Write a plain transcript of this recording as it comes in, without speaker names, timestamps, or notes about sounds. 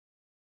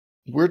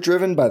We're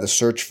driven by the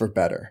search for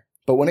better.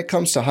 But when it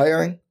comes to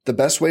hiring, the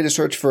best way to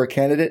search for a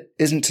candidate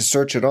isn't to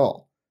search at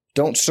all.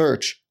 Don't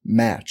search,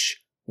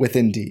 match with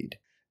Indeed.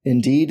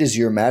 Indeed is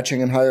your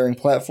matching and hiring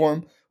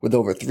platform with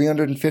over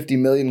 350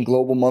 million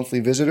global monthly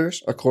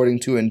visitors,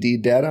 according to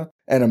Indeed data,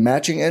 and a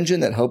matching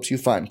engine that helps you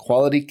find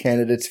quality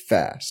candidates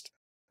fast.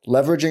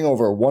 Leveraging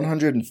over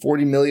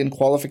 140 million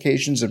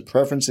qualifications and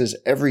preferences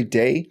every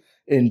day,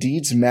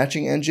 Indeed's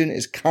matching engine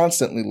is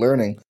constantly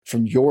learning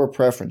from your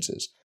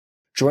preferences.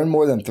 Join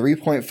more than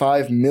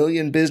 3.5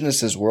 million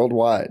businesses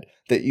worldwide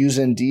that use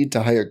Indeed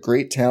to hire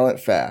great talent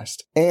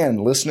fast.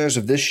 And listeners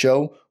of this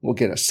show will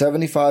get a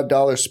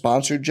 $75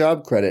 sponsored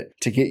job credit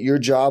to get your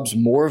jobs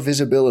more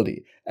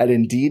visibility at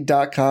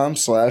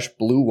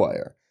Indeed.com/Blue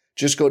Wire.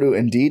 Just go to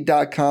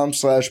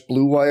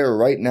Indeed.com/Blue Wire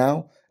right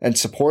now and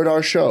support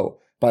our show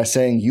by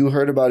saying you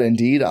heard about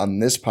Indeed on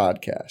this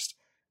podcast.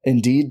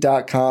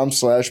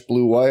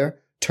 Indeed.com/Blue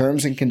Wire.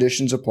 Terms and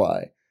conditions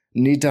apply.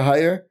 Need to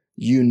hire?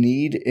 You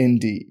need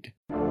Indeed.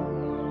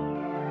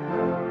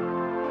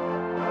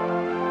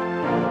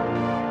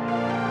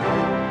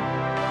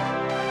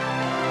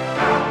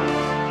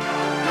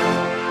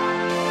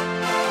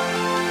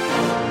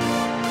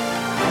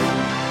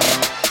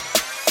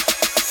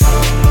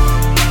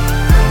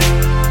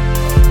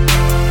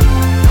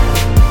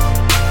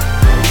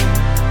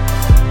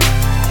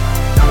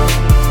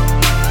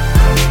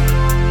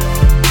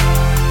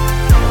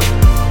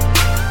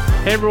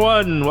 Hey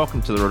everyone,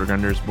 welcome to the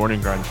RotoGrinders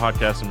Morning Grind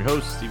Podcast. I'm your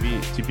host, Stevie,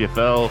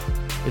 TPFL.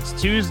 It's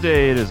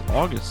Tuesday, it is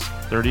August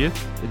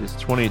 30th, it is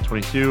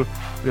 2022.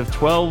 We have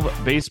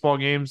 12 baseball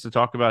games to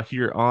talk about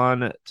here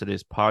on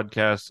today's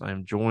podcast.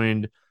 I'm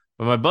joined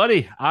by my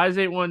buddy,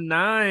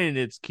 Eyes819.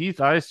 It's Keith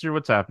Eister.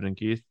 What's happening,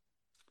 Keith?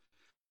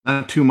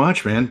 Not too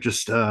much, man.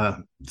 Just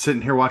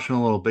sitting here watching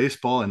a little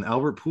baseball, and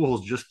Albert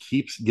Pujols just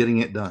keeps getting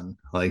it done.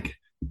 Like,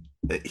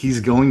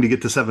 he's going to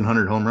get to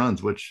 700 home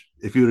runs, which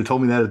if you would have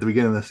told me that at the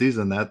beginning of the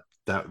season,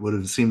 that would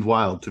have seemed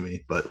wild to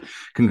me. But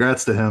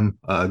congrats to him.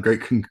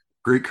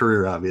 Great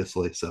career,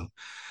 obviously. So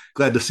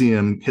glad to see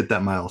him hit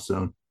that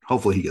milestone.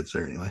 Hopefully he gets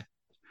there anyway.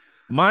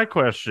 My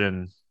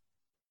question,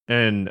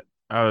 and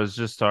I was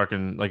just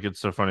talking, like,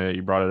 it's so funny that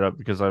you brought it up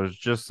because I was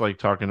just like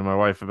talking to my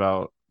wife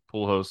about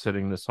Pujols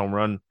hitting this home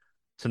run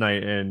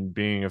tonight and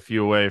being a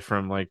few away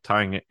from like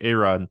tying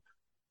A-Rod.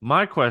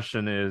 My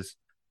question is,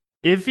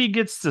 if he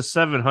gets to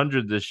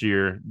 700 this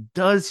year,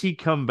 does he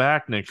come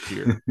back next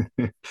year?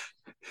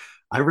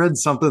 I read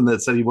something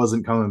that said he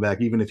wasn't coming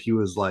back even if he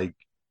was like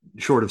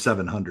short of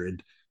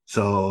 700.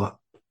 So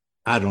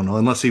I don't know,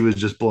 unless he was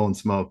just blowing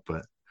smoke.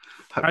 But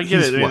I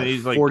get it. What,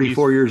 he's like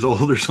 44 years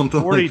old or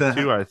something like that.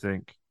 42, I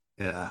think.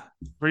 Yeah,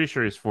 pretty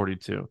sure he's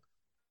 42.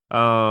 I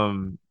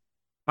don't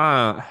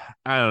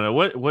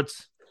know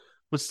what's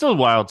still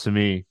wild to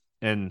me,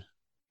 and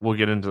we'll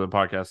get into the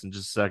podcast in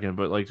just a second.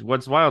 But like,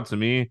 what's wild to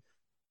me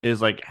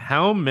is like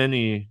how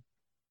many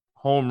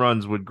home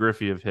runs would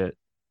Griffey have hit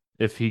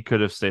if he could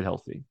have stayed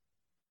healthy?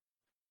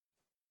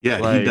 Yeah,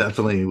 like, he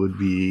definitely would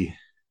be.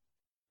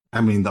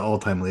 I mean, the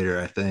all-time leader,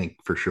 I think,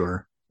 for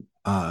sure.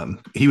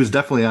 He was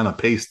definitely on a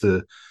pace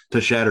to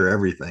shatter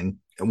everything,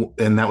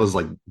 and that was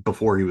like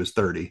before he was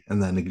 30,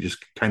 and then he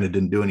just kind of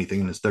didn't do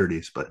anything in his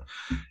 30s. But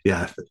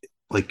yeah,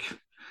 like,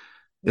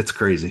 it's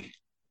crazy.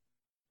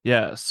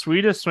 Yeah,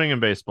 sweetest swing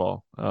in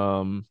baseball.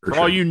 For sure.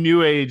 All you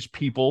new age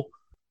people,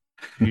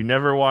 if you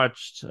never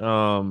watched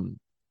Ken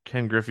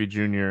Griffey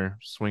Jr.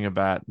 swing a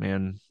bat,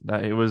 man,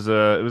 that it was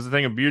a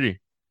thing of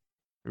beauty.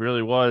 It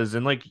really was.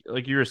 And like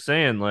you were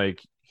saying,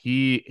 like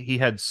he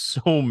had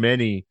so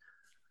many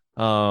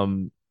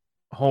home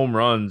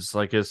runs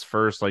like his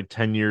first like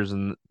 10 years,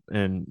 and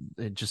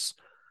it just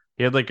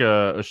he had like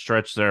a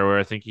stretch there where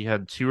I think he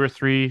had 2 or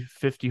 3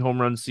 50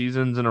 home run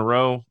seasons in a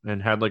row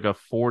and had like a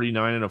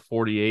 49 and a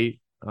 48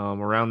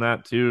 around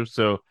that too.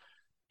 So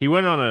he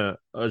went on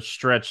a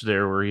stretch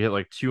there where he hit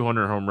like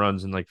 200 home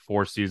runs in like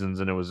 4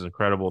 seasons, and it was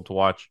incredible to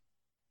watch.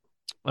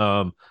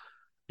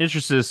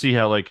 Interested to see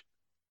how like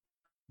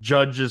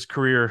Judge's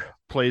career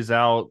plays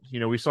out. You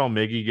know, we saw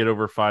Miggy get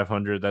over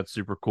 500. That's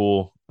super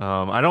cool.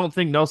 I don't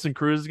think Nelson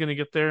Cruz is going to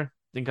get there.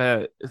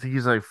 I think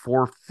he's like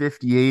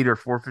 458 or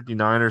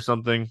 459 or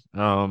something.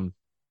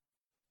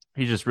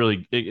 He just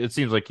really, it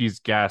seems like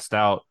he's gassed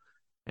out.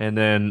 And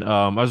then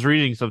I was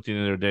reading something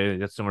the other day.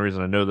 That's the only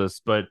reason I know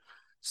this, but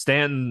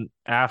Stanton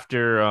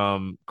after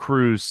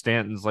Cruz,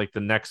 Stanton's like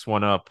the next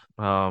one up.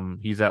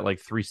 He's at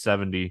like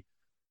 370.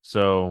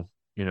 So,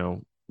 you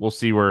know, we'll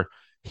see where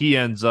he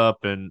ends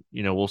up, and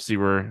you know, we'll see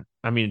where.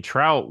 I mean,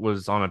 Trout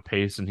was on a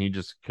pace, and he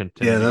just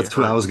continued. Yeah, that's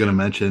what I was going to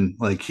mention.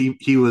 Like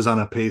he was on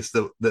a pace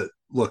that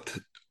looked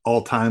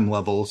all time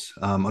levels.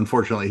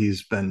 Unfortunately,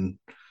 he's been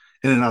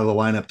in and out of the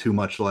lineup too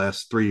much the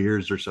last 3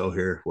 years or so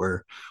here.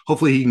 Where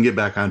hopefully he can get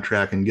back on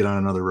track and get on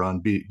another run.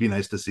 Be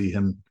nice to see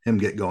him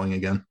get going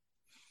again.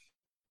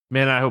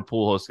 Man, I hope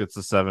Pujols gets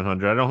to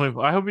 700.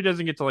 I hope he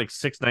doesn't get to like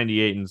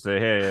 698 and say,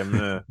 "Hey,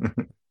 I'm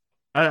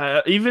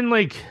gonna." Even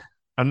like.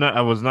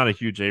 I was not a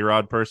huge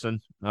A-Rod person.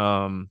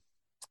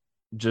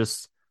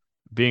 Just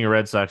being a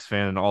Red Sox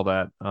fan and all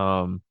that.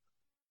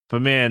 But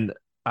man,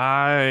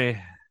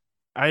 I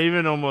I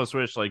even almost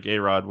wish like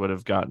A-Rod would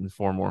have gotten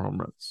four more home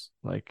runs.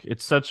 Like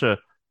it's such an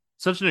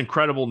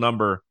incredible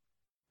number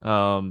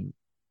um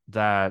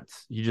that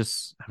you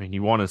just I mean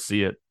you want to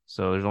see it.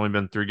 So there's only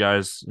been three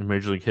guys in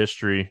Major League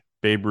history: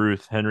 Babe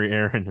Ruth, Henry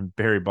Aaron, and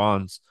Barry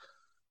Bonds.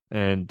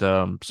 And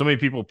so many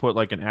people put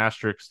like an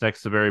asterisk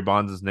next to Barry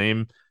Bonds'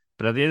 name,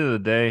 but at the end of the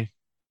day,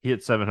 he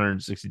hit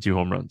 762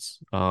 home runs.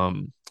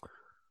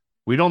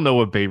 We don't know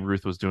what Babe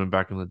Ruth was doing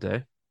back in the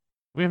day.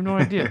 We have no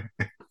idea.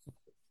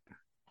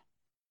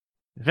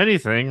 If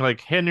anything,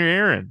 like Henry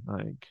Aaron,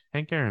 like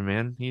Hank Aaron,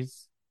 man,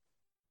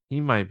 he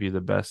might be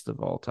the best of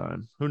all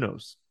time. Who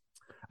knows?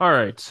 All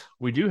right,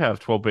 we do have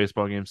 12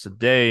 baseball games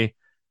today,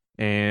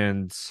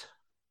 and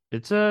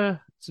it's an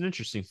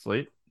interesting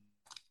slate.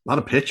 A lot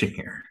of pitching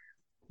here.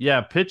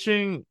 Yeah,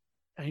 pitching.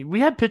 We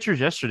had pitchers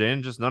yesterday,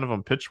 and just none of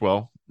them pitched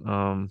well.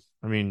 I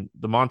mean,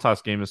 the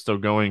Montas game is still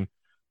going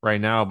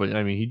right now, but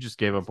I mean, he just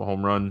gave up a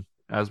home run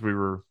as we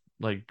were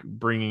like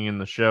bringing in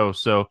the show.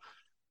 So,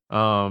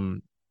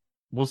 um,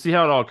 we'll see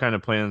how it all kind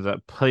of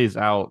plays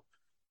out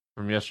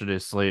from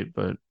yesterday's slate,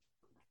 but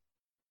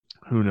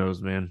who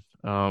knows, man.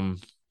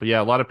 But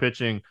yeah, a lot of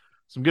pitching,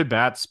 some good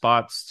bat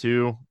spots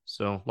too.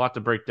 So, a lot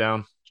to break down.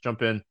 Let's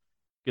jump in,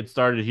 get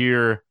started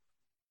here.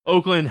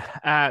 Oakland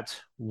at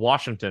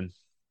Washington.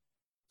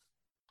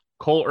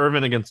 Cole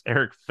Irvin against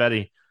Eric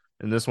Fetty.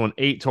 In this one,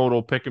 8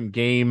 total pick'em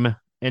game.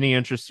 Any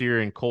interest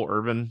here in Cole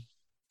Irvin?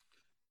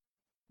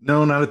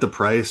 No, not at the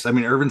price. I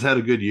mean, Irvin's had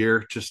a good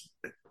year. Just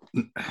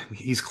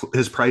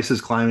his price is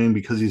climbing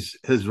because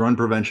his run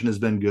prevention has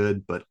been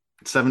good, but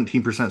 17%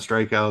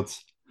 strikeouts.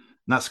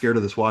 Not scared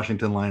of this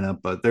Washington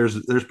lineup, but there's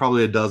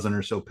probably a dozen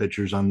or so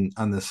pitchers on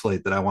this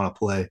slate that I want to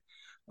play.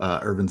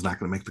 Irvin's not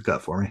going to make the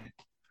cut for me.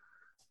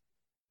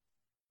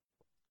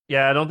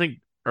 Yeah, I don't think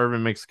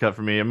Irvin makes the cut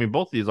for me. I mean,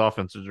 both of these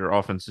offenses are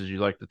offenses you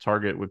like to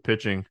target with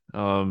pitching.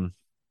 Game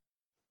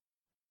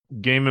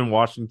in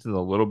Washington,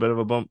 a little bit of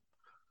a bump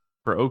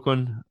for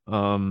Oakland.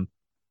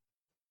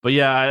 But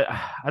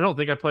yeah, I don't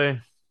think I play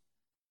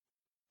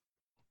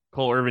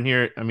Cole Irvin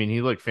here. I mean,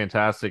 he looked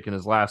fantastic in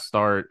his last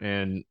start,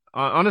 and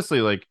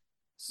honestly, like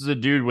this is a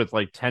dude with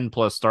like 10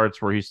 plus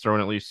starts where he's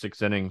thrown at least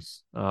 6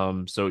 innings.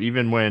 So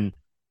even when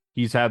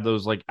he's had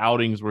those like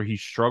outings where he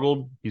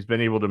struggled, he's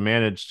been able to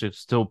manage to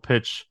still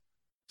pitch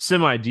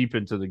semi deep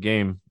into the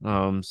game.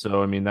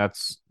 So I mean,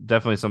 that's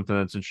definitely something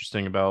that's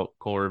interesting about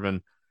Cole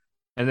Irvin.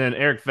 And then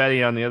Eric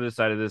Fetty on the other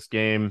side of this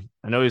game.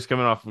 I know he's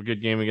coming off a good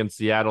game against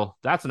Seattle.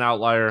 That's an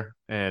outlier,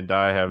 and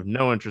I have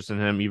no interest in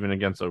him even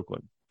against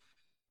Oakland.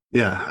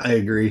 Yeah, I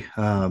agree.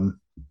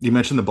 You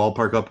mentioned the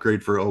ballpark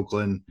upgrade for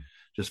Oakland.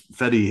 Just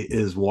Fetty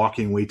is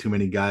walking way too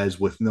many guys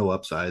with no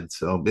upside,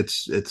 so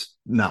it's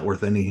not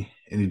worth any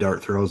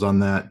dart throws on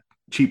that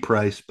cheap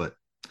price. But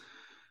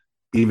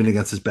even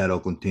against this bad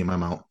Oakland team,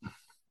 I'm out.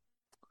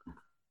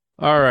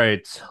 All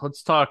right,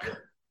 let's talk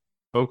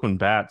Oakland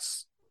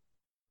bats.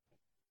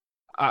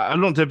 I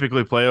don't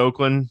typically play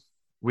Oakland.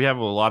 We have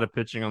a lot of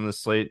pitching on this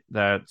slate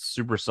that's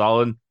super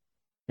solid,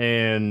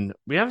 and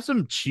we have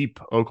some cheap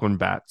Oakland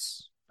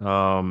bats.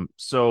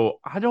 So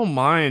I don't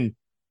mind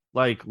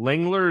like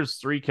Langler's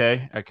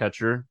 3K at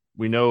catcher.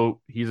 We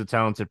know he's a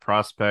talented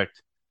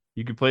prospect.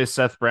 You could play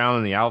Seth Brown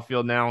in the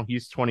outfield now.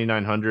 He's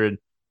 2,900.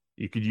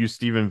 You could use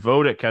Stephen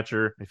Vogt at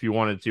catcher if you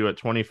wanted to at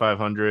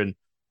 2,500.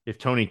 If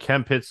Tony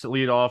Kemp hits the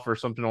lead off or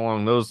something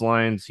along those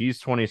lines, he's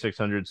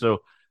 2,600. So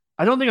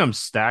I don't think I'm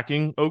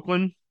stacking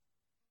Oakland,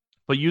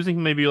 but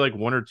using maybe like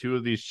one or two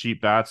of these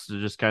cheap bats to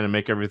just kind of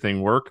make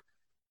everything work.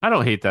 I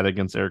don't hate that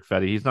against Eric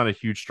Fetty. He's not a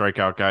huge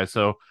strikeout guy,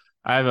 so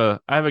I have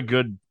a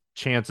good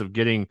chance of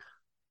getting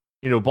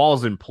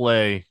balls in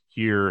play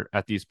here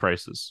at these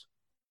prices.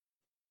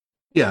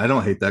 Yeah, I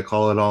don't hate that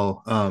call at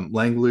all.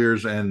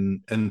 Langoliers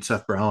and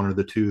Seth Brown are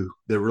the two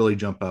that really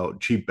jump out.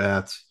 Cheap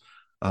bats.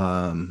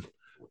 Um,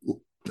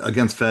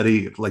 Against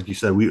Fetty, like you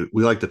said, we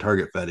like to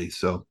target Fetty,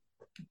 so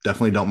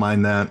definitely don't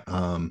mind that.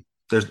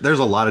 There's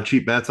a lot of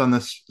cheap bats on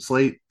this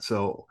slate,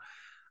 so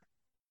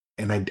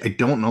and I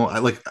don't know. I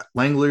like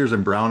Langoliers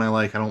and Brown.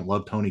 I don't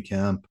love Tony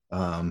Kemp.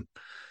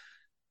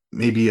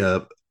 Maybe I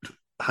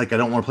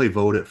don't want to play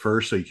Vote at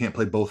first, so you can't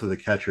play both of the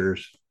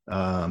catchers.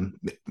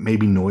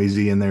 Maybe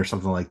Noisy in there,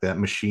 something like that.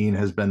 Machine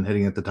has been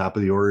hitting at the top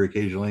of the order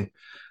occasionally.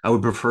 I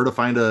would prefer to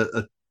find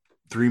a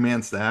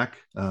 3-man stack.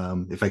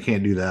 If I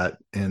can't do that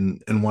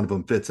and one of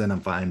them fits in,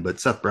 I'm fine. But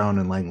Seth Brown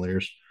and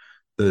Langoliers,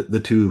 the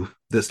two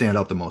that stand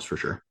out the most for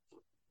sure.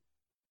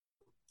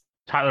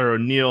 Tyler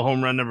O'Neill,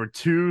 home run number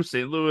 2.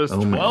 St. Louis,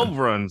 Oh, 12 man.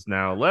 runs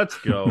now. Let's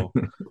go.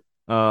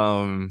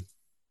 It's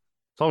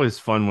always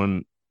fun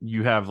when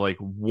you have like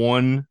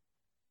one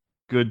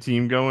good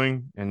team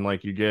going and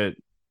like you get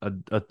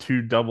a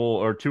two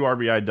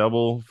RBI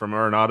double from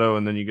Arenado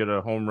and then you get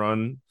a home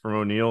run from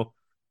O'Neill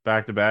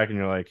back to back and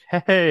you're like,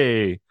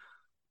 hey,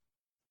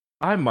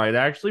 I might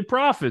actually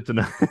profit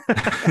tonight.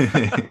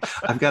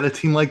 I've got a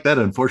team like that.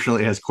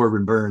 Unfortunately, it has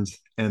Corbin Burns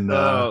and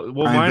Well,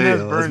 Brian mine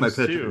has Vale as my Burns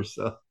pitcher. too.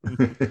 So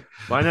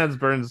Mine has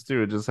Burns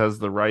too. It just has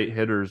the right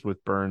hitters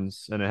with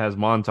Burns, and it has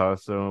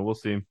Montas. So we'll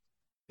see.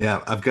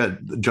 Yeah, I've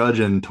got Judge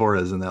and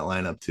Torres in that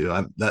lineup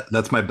too.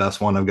 That's my best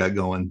one I've got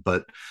going,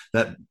 but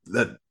that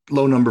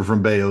low number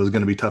from Bayo is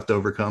going to be tough to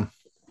overcome.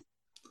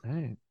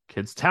 Hey,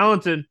 kid's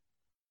talented.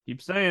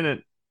 Keep saying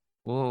it.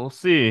 We'll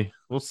see.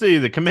 We'll see.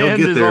 He'll get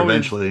there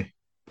eventually.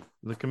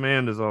 The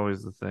command is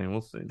always the thing.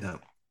 We'll see. Yeah.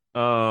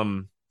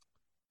 Um,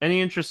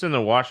 any interest in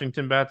the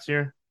Washington bats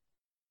here?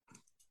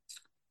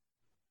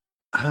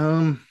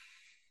 Um,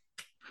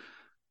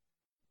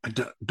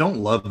 don't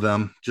love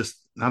them. Just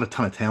not a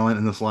ton of talent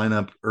in this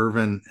lineup.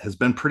 Irvin has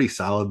been pretty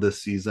solid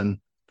this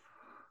season.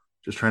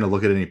 Just trying to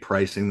look at any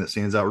pricing that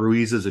stands out.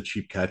 Ruiz is a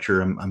cheap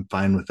catcher. I'm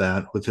fine with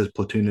that with his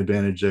platoon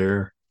advantage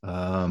there.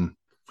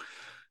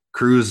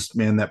 Cruz,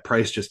 man, that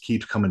price just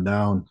keeps coming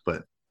down,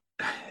 but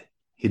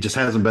he just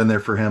hasn't been there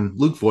for him.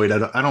 Luke Voigt,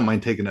 I don't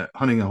mind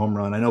hunting a home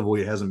run. I know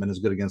Voigt hasn't been as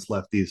good against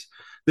lefties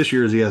this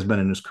year as he has been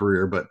in his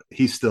career, but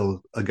he's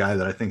still a guy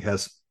that I think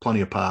has plenty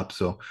of pop.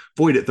 So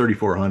Voigt at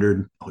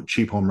 3,400,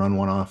 cheap home run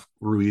one off.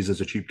 Ruiz is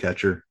a cheap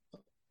catcher,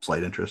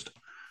 slight interest.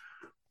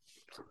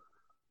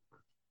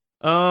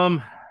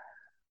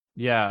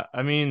 Yeah,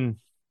 I mean,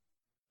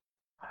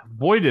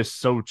 Boyd is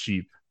so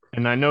cheap,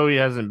 and I know he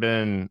hasn't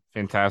been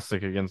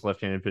fantastic against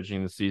left-handed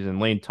pitching this season.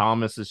 Lane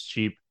Thomas is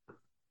cheap.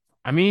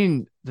 I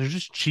mean, there's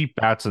just cheap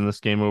bats in this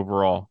game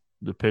overall.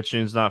 The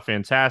pitching is not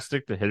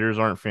fantastic. The hitters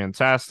aren't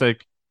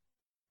fantastic.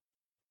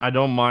 I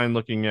don't mind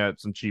looking at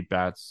some cheap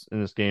bats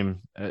in this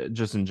game,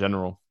 just in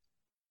general.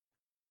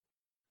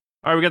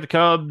 All right, we got the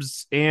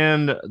Cubs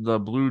and the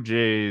Blue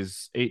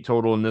Jays. 8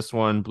 total in this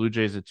one. Blue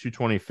Jays a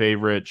 220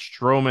 favorite.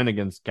 Stroman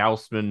against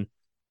Gausman.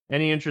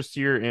 Any interest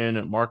here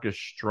in Marcus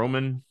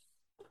Stroman?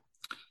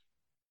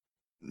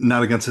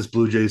 Not against this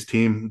Blue Jays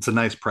team. It's a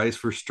nice price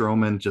for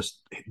Stroman.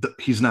 Just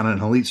he's not an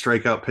elite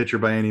strikeout pitcher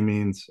by any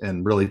means,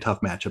 and really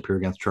tough matchup here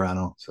against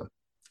Toronto. So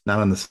not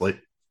on the slate.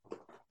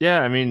 Yeah,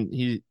 I mean,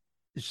 he's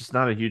just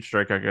not a huge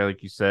strikeout guy,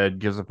 like you said.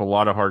 Gives up a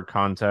lot of hard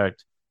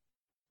contact.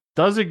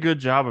 Does a good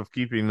job of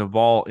keeping the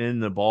ball in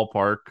the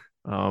ballpark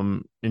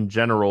in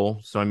general.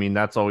 So, I mean,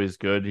 that's always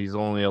good. He's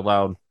only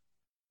allowed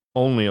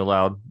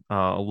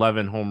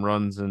 11 home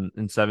runs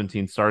in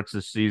 17 starts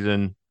this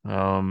season.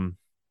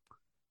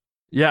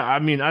 Yeah, I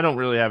mean, I don't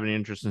really have any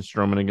interest in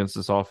Stroman against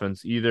this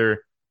offense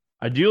either.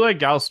 I do like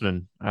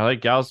Gausman. I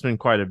like Gausman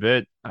quite a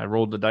bit. I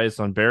rolled the dice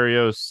on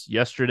Barrios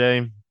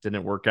yesterday.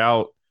 Didn't work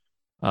out.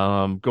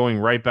 Going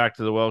right back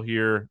to the well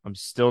here. I'm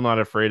still not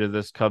afraid of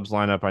this Cubs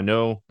lineup. I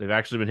know they've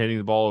actually been hitting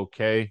the ball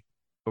okay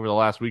over the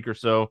last week or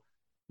so.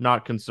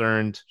 Not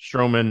concerned.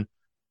 Stroman,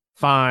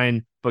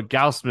 fine. But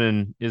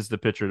Gausman is the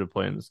pitcher to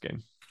play in this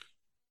game.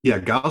 Yeah,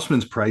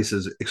 Gausman's price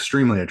is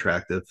extremely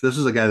attractive. This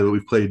is a guy that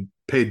we've paid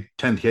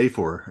 10K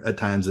for at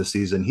times this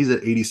season. He's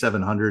at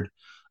 8,700.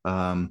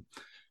 The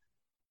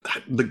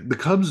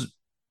Cubs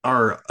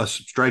are a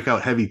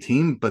strikeout heavy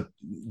team, but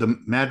the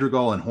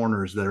Madrigal and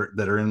Horners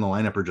that are in the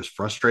lineup are just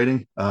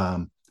frustrating.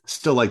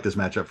 Still like this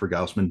matchup for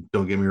Gausman.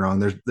 Don't get me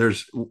wrong.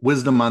 There's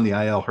wisdom on the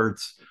IL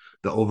hurts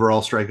the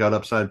overall strikeout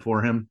upside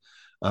for him.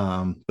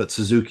 But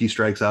Suzuki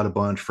strikes out a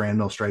bunch.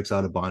 Franmil strikes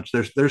out a bunch.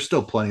 There's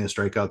still plenty of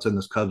strikeouts in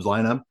this Cubs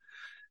lineup.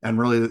 And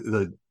really,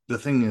 the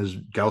thing is,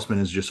 Gausman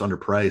is just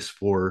underpriced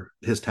for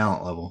his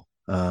talent level.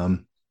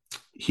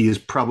 He is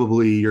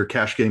probably your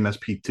cash game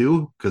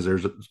SP2 because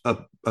there's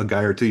a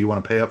guy or two you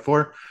want to pay up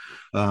for.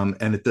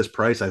 And at this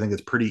price, I think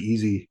it's pretty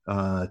easy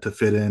to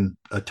fit in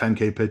a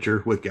 10K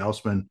pitcher with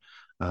Gausman.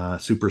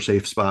 Super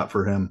safe spot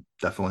for him.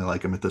 Definitely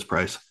like him at this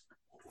price.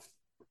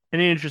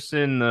 Any interest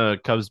in the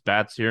Cubs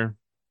bats here?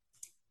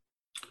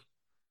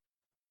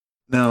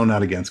 No,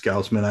 not against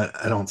Gausman.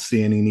 I don't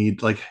see any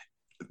need. Like,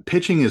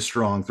 pitching is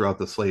strong throughout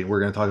the slate. We're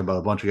going to talk about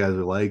a bunch of guys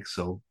we like.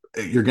 So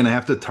you're going to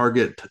have to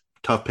target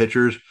tough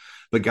pitchers.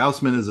 But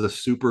Gausman is a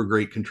super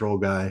great control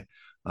guy.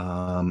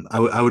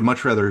 I would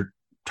much rather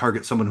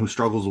target someone who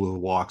struggles with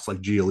walks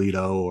like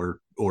Giolito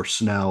or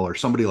Snell or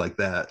somebody like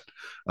that.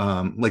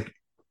 Like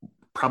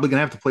probably going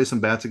to have to play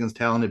some bats against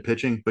talented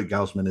pitching, but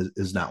Gausman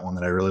is not one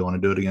that I really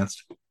want to do it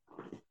against.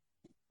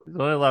 He's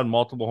only allowed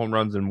multiple home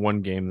runs in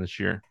one game this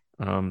year.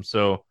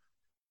 So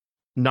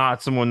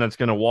not someone that's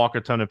going to walk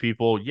a ton of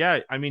people. Yeah,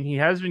 I mean, he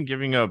has been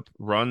giving up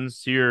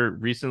runs here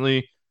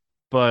recently,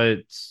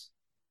 but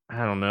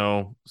I don't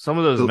know. Some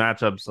of those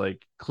matchups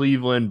like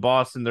Cleveland,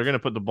 Boston, they're going to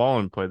put the ball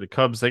in play. The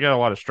Cubs, they got a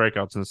lot of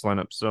strikeouts in this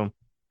lineup. So,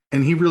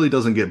 and he really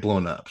doesn't get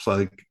blown up. So,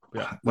 like,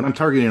 when I'm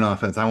targeting an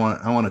offense, I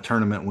want a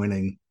tournament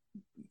winning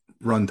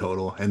run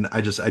total. And I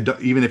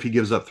don't, even if he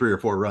gives up 3 or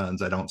 4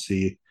 runs, I don't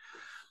see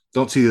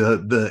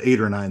the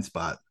 8 or 9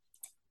 spot.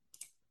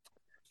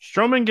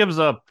 Stroman gives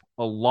up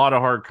a lot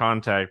of hard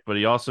contact, but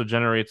he also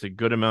generates a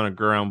good amount of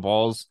ground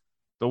balls.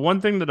 The one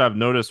thing that I've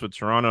noticed with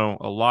Toronto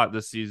a lot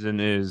this season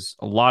is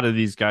a lot of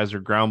these guys are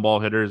ground ball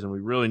hitters, and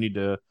we really need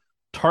to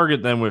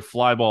target them with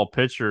fly ball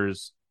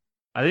pitchers.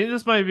 I think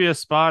this might be a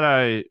spot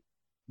I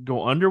go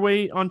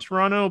underweight on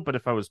Toronto, but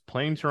if I was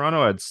playing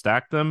Toronto, I'd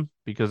stack them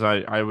because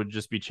I would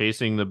just be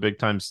chasing the big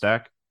time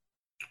stack.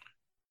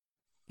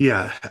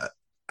 Yeah.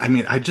 I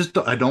mean, I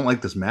don't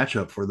like this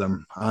matchup for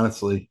them,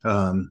 honestly.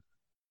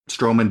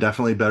 Stroman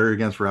definitely better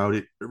against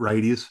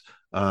righties.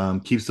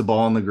 keeps the ball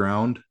on the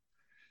ground.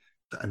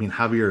 I mean,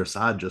 Javier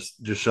Assad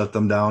just shut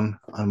them down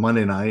on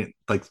Monday night.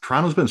 Like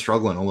Toronto's been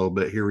struggling a little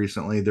bit here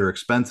recently. They're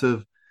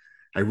expensive.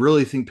 I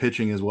really think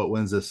pitching is what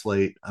wins this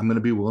slate. I'm going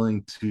to be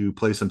willing to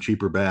play some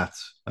cheaper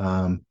bats.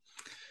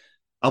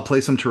 I'll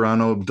play some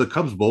Toronto. The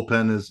Cubs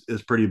bullpen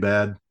is pretty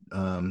bad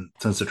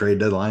since the trade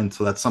deadline,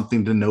 so that's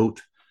something to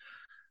note.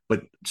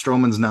 But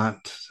Stroman's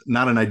not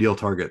an ideal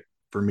target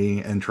for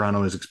me, and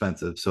Toronto is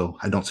expensive, so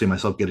I don't see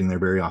myself getting there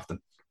very often.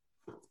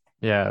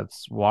 Yeah,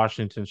 it's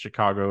Washington,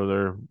 Chicago.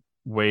 They're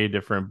way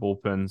different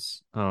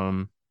bullpens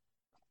than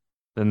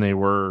they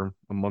were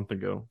a month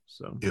ago.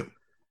 So, Yep.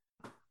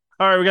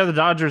 all right, we got the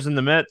Dodgers and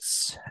the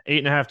Mets.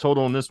 8.5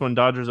 total in this one.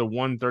 Dodgers a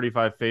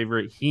 135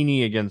 favorite.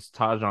 Heaney against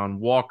Tajon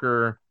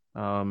Walker.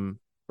 What are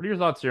your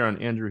thoughts here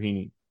on Andrew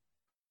Heaney?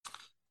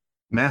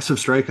 Massive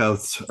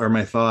strikeouts are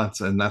my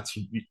thoughts, and that's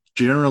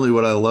generally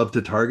what I love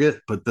to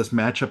target. But this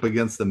matchup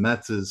against the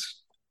Mets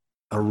is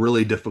a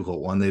really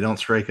difficult one. They don't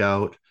strike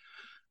out,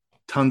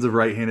 tons of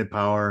right-handed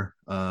power.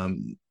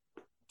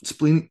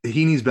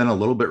 Heaney's been a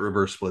little bit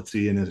reverse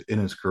splitsy in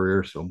his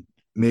career, so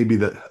maybe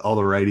that all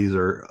the righties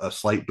are a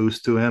slight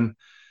boost to him.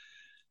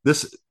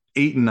 This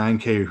 8 and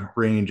 9K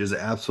range is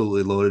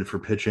absolutely loaded for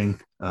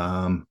pitching.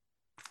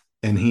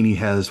 And Heaney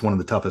has one of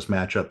the toughest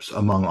matchups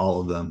among all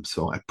of them.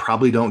 So I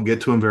probably don't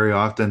get to him very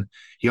often.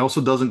 He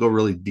also doesn't go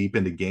really deep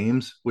into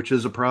games, which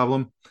is a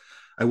problem.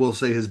 I will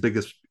say his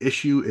biggest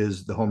issue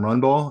is the home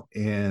run ball,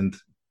 and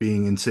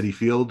being in Citi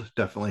Field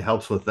definitely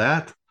helps with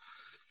that.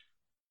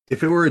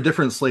 If it were a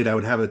different slate, I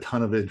would have a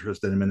ton of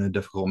interest in him in a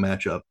difficult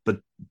matchup.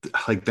 But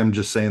like I'm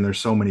just saying, there's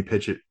so many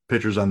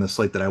pitchers on this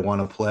slate that I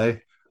want to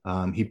play.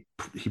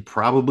 He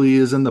probably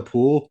is in the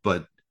pool,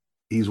 but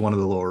he's one of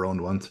the lower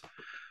owned ones.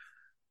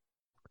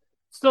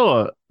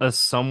 Still a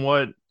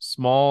somewhat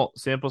small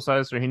sample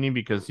size for Heaney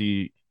because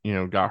he,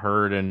 got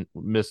hurt and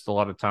missed a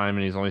lot of time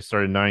and he's only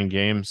started 9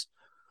 games.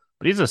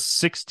 But he's a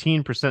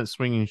 16%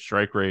 swinging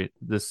strike rate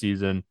this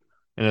season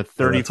and a Yeah,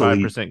 that's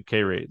elite. 35%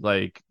 K rate.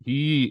 Like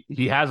he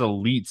has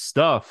elite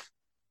stuff.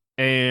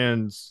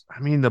 And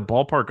I mean the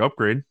ballpark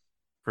upgrade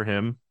for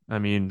him. I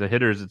mean the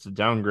hitters, it's a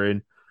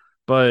downgrade.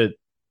 But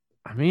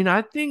I mean,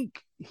 I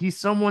think he's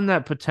someone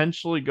that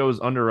potentially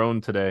goes under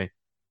owned today.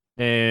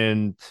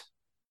 And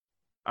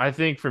I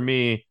think for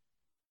me,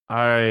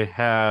 I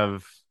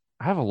have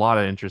I have a lot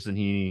of interest in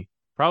Heaney,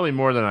 probably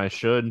more than I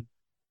should.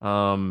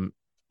 Um,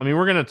 I mean,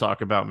 we're going to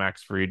talk about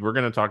Max Fried. We're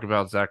going to talk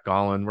about Zach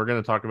Gallen. We're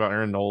going to talk about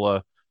Aaron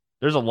Nola.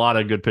 There's a lot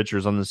of good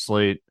pitchers on this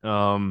slate.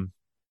 There's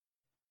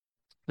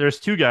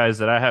two guys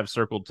that I have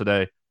circled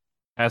today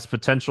as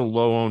potential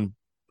low owned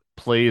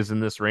plays in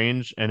this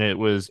range, and it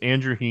was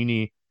Andrew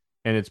Heaney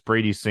and it's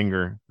Brady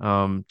Singer.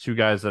 Two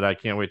guys that I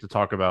can't wait to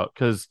talk about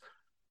because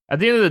at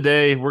the end of the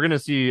day, we're going to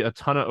see a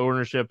ton of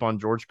ownership on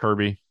George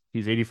Kirby.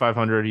 He's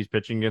 8,500. He's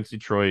pitching against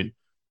Detroit.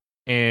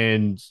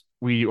 And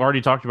we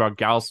already talked about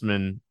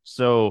Gausman.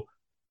 So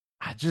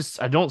I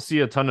don't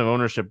see a ton of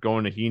ownership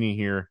going to Heaney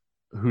here,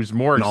 who's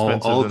more And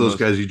expensive all of than those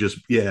those. guys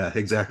yeah,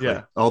 exactly.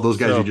 Yeah. All those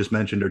guys you So just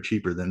mentioned are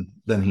cheaper than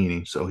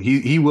Heaney. So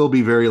he will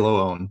be very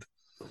low owned.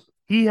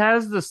 he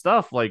has the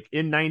stuff like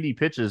in 90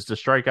 pitches to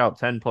strike out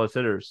 10 plus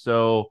hitters.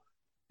 So,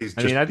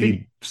 I mean, I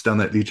think, He's done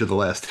that each of the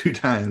last two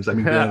times. I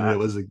mean, granted it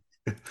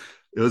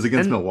was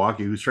against and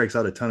Milwaukee, who strikes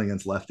out a ton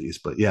against lefties,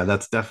 but yeah,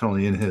 that's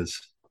definitely in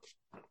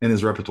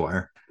his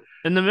repertoire.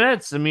 in the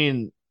Mets, I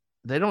mean,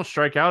 they don't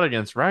strike out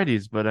against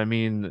righties, but I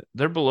mean,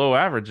 they're below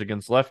average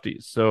against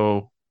lefties.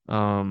 So,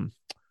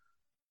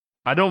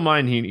 I don't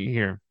mind Heaney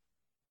here.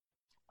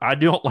 I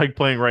don't like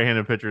playing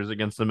right-handed pitchers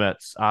against the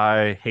Mets.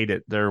 I hate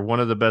it. They're one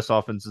of the best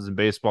offenses in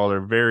baseball.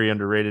 They're very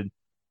underrated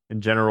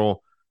in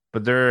general,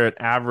 but they're an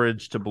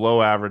average to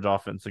below average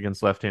offense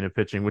against left-handed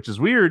pitching, which is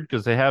weird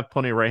because they have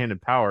plenty of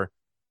right-handed power.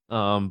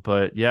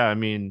 But yeah, I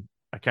mean,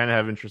 I kind of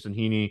have interest in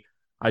Heaney.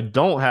 I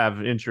don't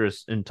have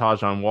interest in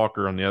Tajon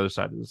Walker on the other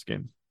side of this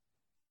game.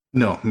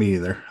 No, me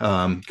either.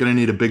 Gonna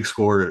need a big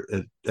score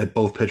at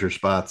both pitcher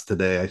spots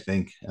today, I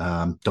think.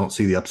 Don't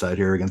see the upside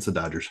here against the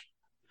Dodgers.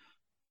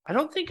 I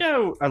don't think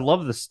I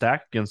love the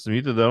stack against him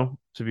either, though,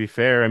 to be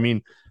fair. I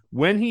mean,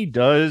 when he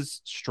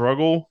does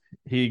struggle,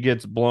 he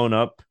gets blown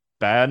up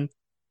bad,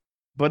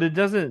 but it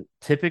doesn't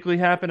typically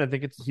happen. I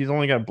think he's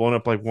only got blown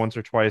up like once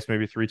or twice,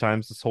 maybe 3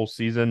 times this whole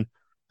season.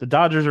 The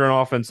Dodgers are an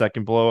offense that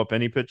can blow up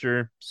any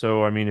pitcher.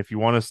 So, I mean, if you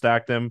want to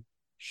stack them,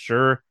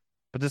 sure.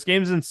 But this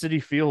game's in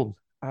Citi Field.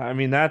 I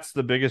mean, that's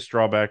the biggest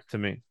drawback to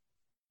me.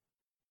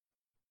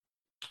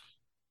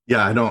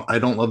 Yeah, I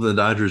don't love the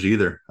Dodgers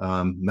either.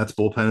 Mets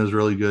bullpen is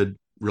really good,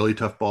 really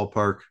tough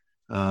ballpark.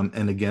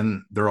 And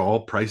again, they're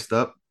all priced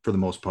up for the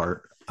most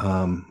part.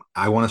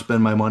 I want to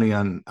spend my money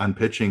on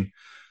pitching.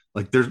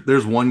 Like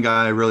there's one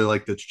guy I really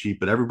like that's cheap,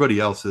 but everybody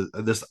else is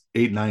this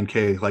 8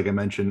 9K, like I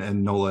mentioned,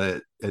 and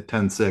Nola at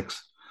 10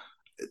 6.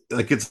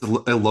 Like it's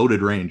a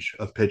loaded range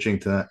of pitching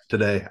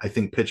today. I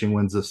think pitching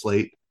wins the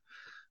slate,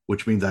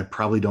 which means I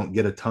probably don't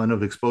get a ton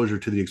of exposure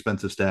to the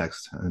expensive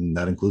stacks, and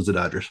that includes the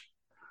Dodgers.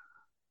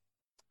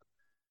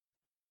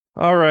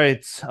 All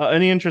right.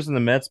 Any interest in the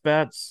Mets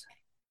bats?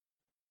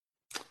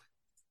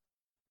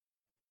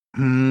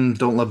 Don't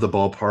love the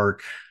ballpark.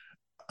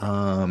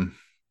 Um,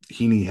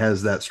 Heaney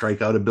has that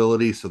strikeout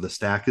ability, so the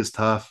stack is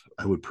tough.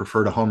 I would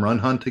prefer to home run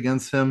hunt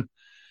against him.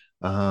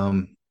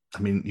 I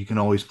mean, you can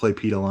always play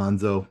Pete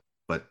Alonso,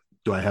 but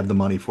do I have the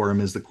money for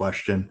him is the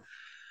question.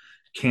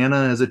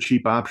 Canna as a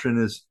cheap option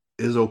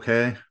is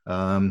okay.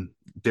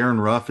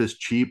 Darren Ruff is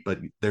cheap, but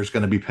there's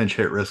going to be pinch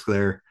hit risk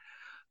there.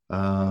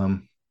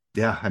 Um,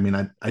 yeah, I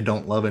mean, I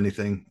don't love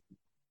anything.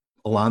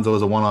 Alonso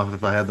is a one off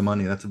if I had the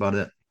money. That's about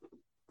it.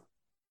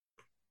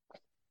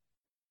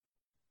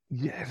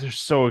 Yeah, they're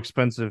so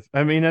expensive.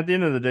 I mean, at the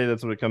end of the day,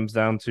 that's what it comes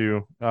down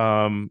to.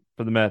 For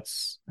the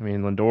Mets, I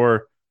mean,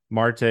 Lindor,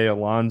 Marte,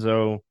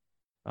 Alonso,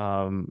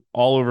 all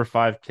over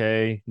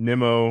 5K,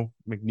 Nimmo,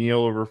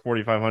 McNeil over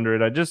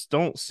 4,500. I just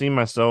don't see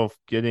myself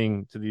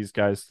getting to these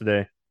guys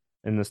today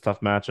in this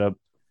tough matchup.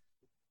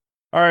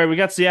 All right, we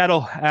got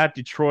Seattle at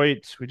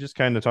Detroit. We just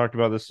kind of talked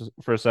about this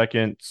for a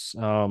second.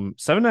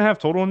 7.5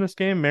 total in this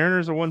game.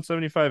 Mariners are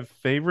 175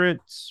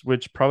 favorites,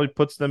 which probably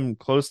puts them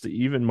close to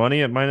even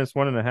money at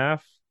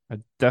 -1.5. I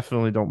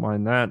definitely don't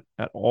mind that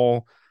at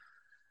all.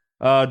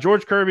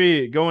 George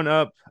Kirby going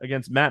up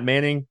against Matt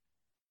Manning.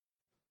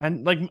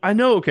 And like I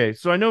know, okay,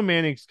 so I know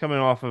Manning's coming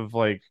off of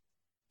like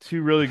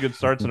two really good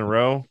starts in a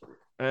row.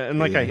 And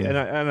like I Yeah. and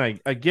I and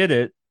I get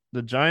it.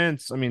 The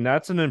Giants, I mean,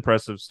 that's an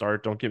impressive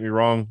start, don't get me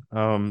wrong.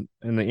 And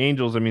the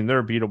Angels, I mean, they're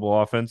a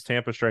beatable offense.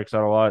 Tampa strikes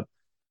out a lot.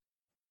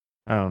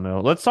 I don't know.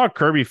 Let's talk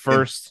Kirby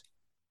And first.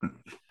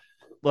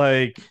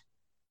 Like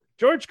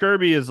George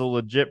Kirby is a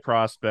legit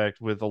prospect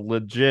with a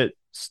legit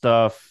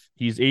stuff.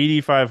 He's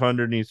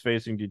 8,500 and he's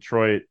facing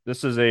Detroit.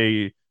 This is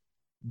a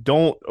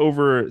don't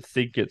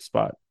overthink it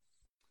spot.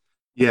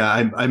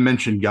 yeah, I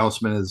mentioned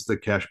Gaussman as the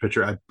cash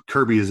pitcher.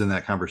 Kirby is in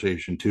that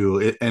conversation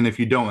too. And if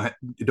you don't want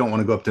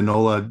to go up to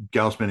Nola,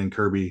 Gaussman, and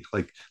Kirby,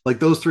 like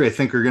those three, I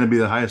think are going to be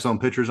the highest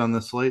owned pitchers on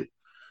this slate.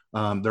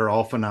 They're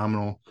all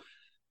phenomenal.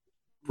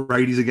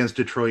 Righties against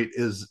Detroit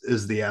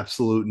is the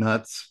absolute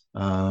nuts.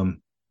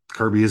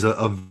 Kirby is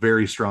a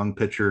very strong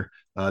pitcher,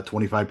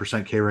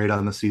 25% K rate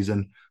on the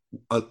season,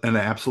 an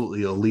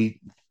absolutely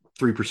elite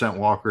 3%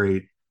 walk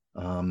rate.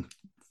 Um,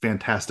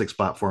 Fantastic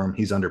spot for him.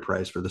 He's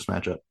underpriced for this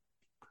matchup.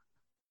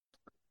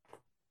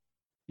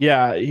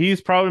 Yeah,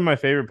 he's probably my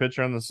favorite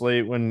pitcher on the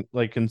slate when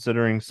like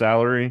considering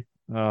salary.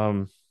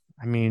 I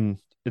mean,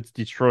 it's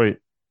Detroit.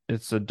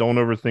 It's a don't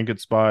overthink it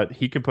spot.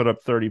 He could put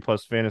up 30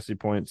 plus fantasy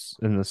points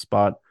in this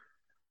spot.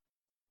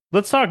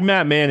 Let's talk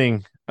Matt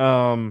Manning.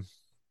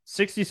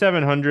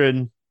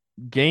 6,700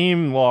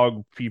 game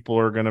log people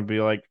are going to be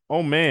like,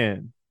 "Oh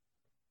man,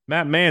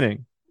 Matt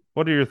Manning."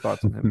 What are your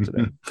thoughts on him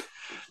today?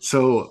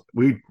 So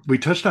we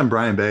touched on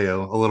Brian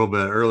Bayo a little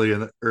bit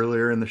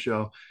earlier in the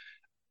show.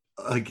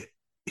 Like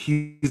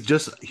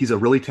he's a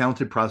really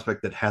talented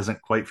prospect that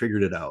hasn't quite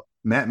figured it out.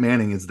 Matt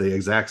Manning is the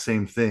exact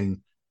same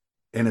thing,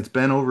 and it's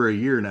been over a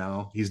year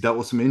now. He's dealt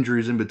with some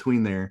injuries in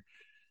between there.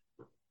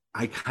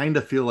 I kind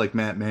of feel like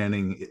Matt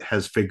Manning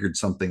has figured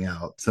something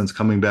out since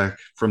coming back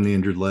from the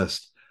injured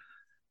list.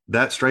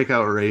 That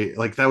strikeout rate,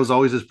 like that was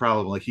always his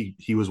problem. Like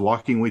he was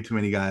walking way too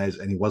many guys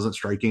and he wasn't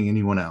striking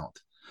anyone out.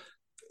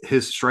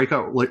 His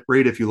strikeout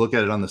rate, if you look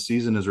at it on the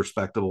season, is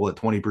respectable at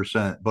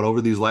 20%, but over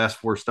these last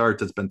four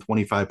starts, it's been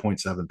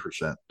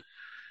 25.7%.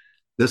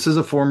 This is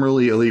a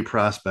formerly elite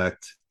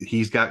prospect.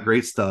 He's got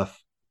great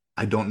stuff.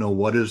 I don't know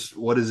what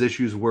his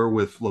issues were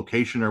with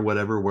location or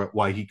whatever,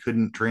 why he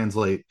couldn't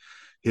translate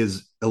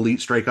his elite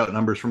strikeout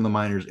numbers from the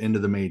minors into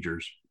the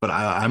majors. But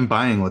I'm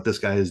buying what this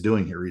guy is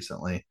doing here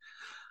recently.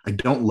 I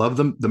don't love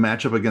the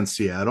matchup against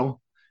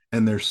Seattle,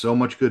 and there's so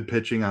much good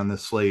pitching on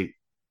this slate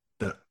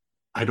that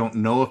I don't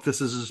know if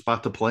this is a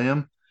spot to play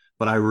him,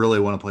 but I really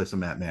want to play some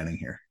Matt Manning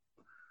here.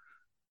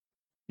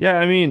 Yeah,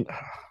 I mean,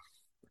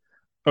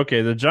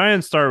 okay, the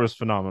Giants start was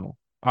phenomenal.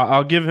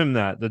 I'll give him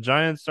that. The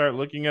Giants start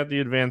looking at the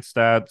advanced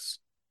stats.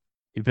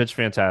 He pitched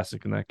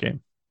fantastic in that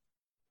game.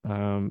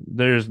 I'm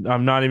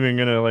not even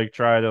gonna like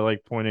try to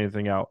like point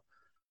anything out.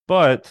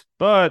 But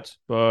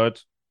the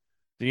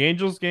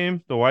Angels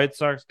game, the White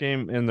Sox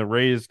game, and the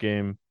Rays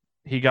game,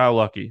 he got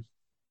lucky.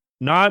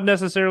 Not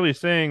necessarily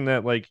saying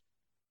that like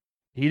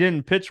he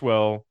didn't pitch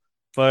well,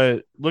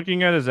 but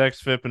looking at his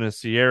xFIP and his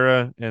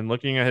Sierra and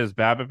looking at his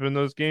BABIP in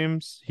those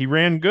games, he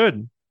ran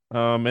good.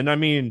 And I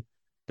mean,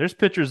 there's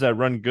pitchers that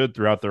run good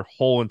throughout their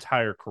whole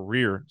entire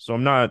career. So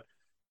I'm not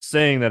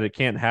saying that it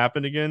can't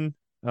happen again.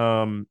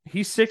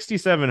 He's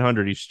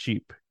 6,700. He's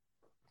cheap.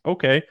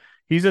 Okay.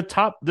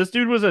 This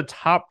dude was a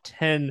top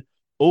 10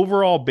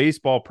 overall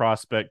baseball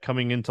prospect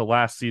coming into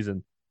last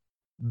season.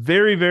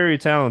 Very, very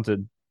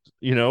talented.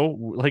 You know,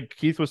 like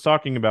Keith was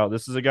talking about,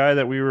 this is a guy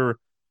that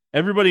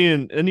everybody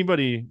and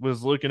anybody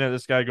was looking at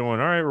this guy going,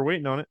 all right, we're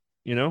waiting on it.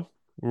 You know,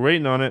 we're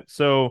waiting on it.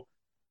 So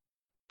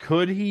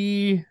could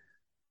he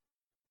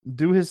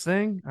do his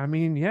thing? I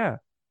mean, yeah,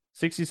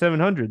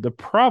 6,700. The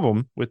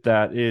problem with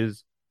that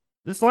is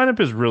this lineup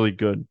is really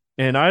good.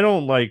 And I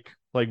don't like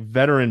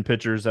veteran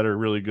pitchers that are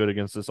really good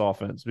against this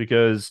offense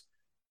because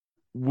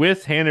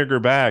with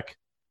Haniger back,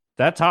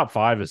 that top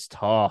five is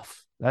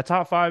tough. That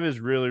top five is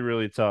really,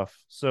 really tough.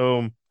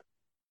 So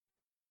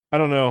I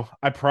don't know.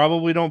 I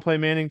probably don't play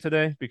Manning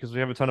today because we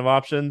have a ton of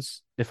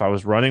options. If I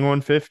was running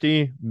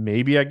 150,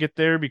 maybe I get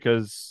there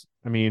because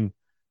I mean,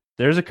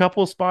 there's a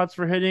couple of spots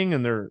for hitting,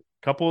 and there are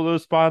a couple of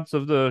those spots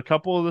of the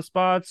couple of the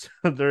spots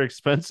they're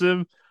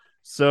expensive.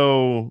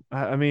 So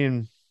I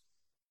mean,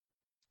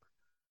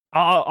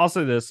 I'll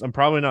say this: I'm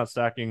probably not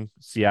stacking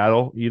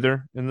Seattle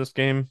either in this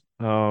game.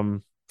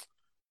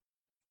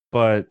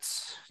 But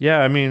yeah,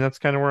 I mean that's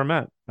kind of where I'm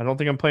at. I don't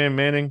think I'm playing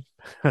Manning.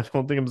 I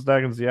don't think I'm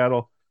stacking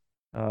Seattle.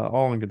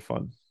 All in good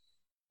fun.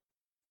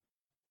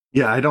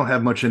 Yeah, I don't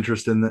have much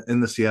interest in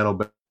the Seattle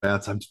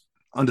bats. I'm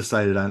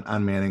undecided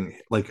on Manning.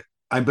 Like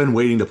I've been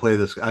waiting to play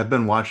this. I've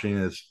been watching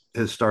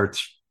his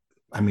starts.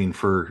 I mean,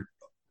 for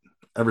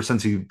ever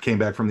since he came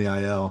back from the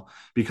IL,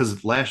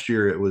 because last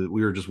year it was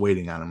we were just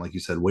waiting on him, like you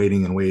said,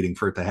 waiting and waiting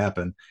for it to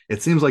happen.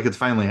 It seems like it's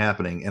finally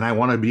happening, and I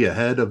want to be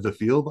ahead of the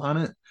field on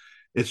it.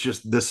 It's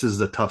just this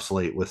is a tough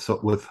slate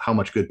with how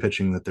much good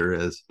pitching that there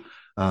is.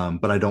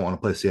 But I don't want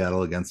to play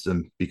Seattle against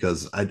him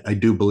because I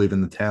do believe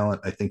in the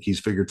talent. I think he's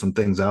figured some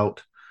things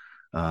out.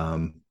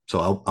 So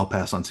I'll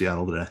pass on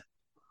Seattle today.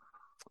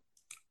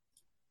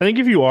 I think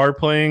if you are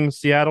playing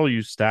Seattle,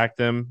 you stack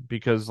them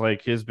because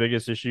like his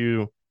biggest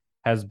issue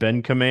has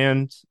been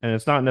command, and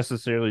it's not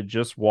necessarily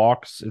just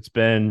walks. It's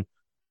been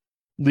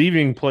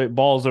leaving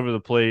balls over the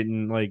plate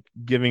and like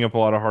giving up a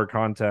lot of hard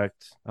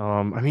contact.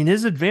 I mean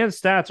his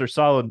advanced stats are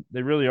solid.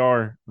 They really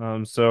are.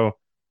 So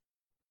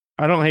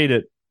I don't hate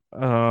it.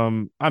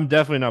 I'm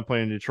definitely not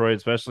playing Detroit,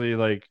 especially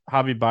like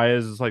Javi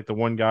Baez is like the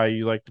one guy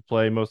you like to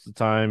play most of the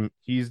time.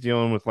 He's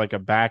dealing with like a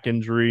back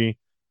injury.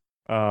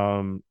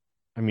 Um,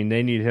 I mean,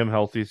 they need him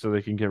healthy so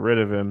they can get rid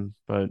of him,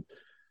 but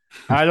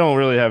I don't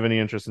really have any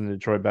interest in the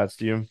Detroit bats.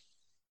 Do you?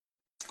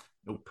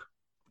 Nope,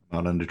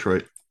 not on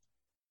Detroit.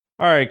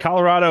 All right,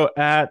 Colorado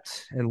at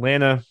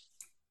Atlanta,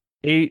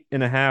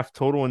 8.5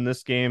 total in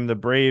this game. The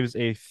Braves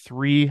a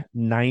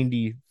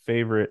 390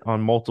 favorite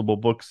on multiple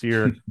books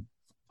here.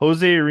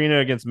 Jose Arena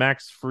against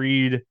Max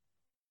Fried.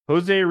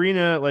 Jose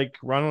Arena, like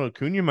Ronald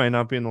Acuna, might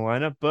not be in the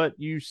lineup, but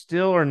you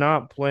still are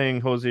not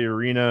playing Jose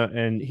Arena,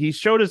 and he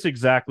showed us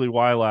exactly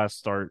why last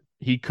start.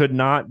 He could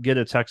not get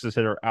a Texas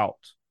hitter out.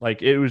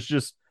 Like it was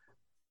just,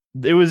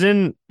 it was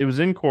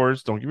in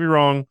course. Don't get me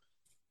wrong,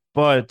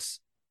 but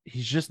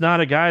he's just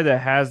not a guy that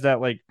has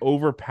that like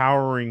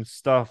overpowering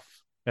stuff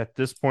at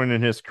this point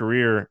in his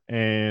career,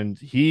 and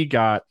he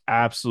got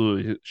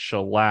absolutely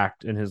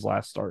shellacked in his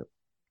last start.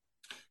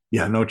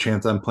 Yeah, no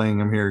chance I'm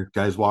playing him here.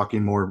 Guys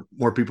walking more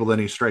people than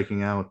he's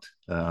striking out.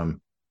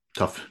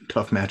 Tough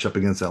matchup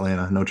against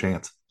Atlanta. No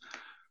chance.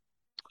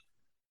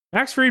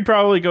 Max Fried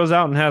probably goes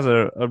out and has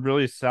a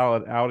really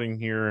solid outing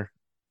here.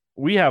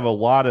 We have a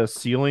lot of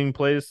ceiling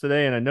plays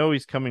today, and I know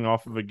he's coming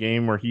off of a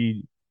game where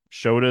he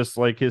showed us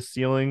like his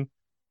ceiling.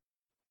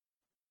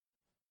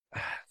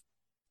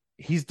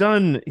 He's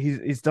done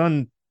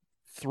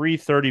 3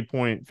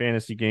 30-point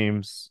fantasy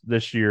games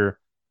this year,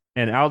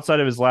 and outside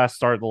of his last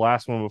start, the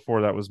last one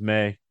before that was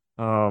May.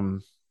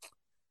 Um,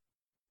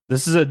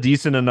 this is a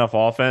decent enough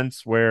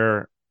offense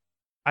where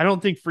I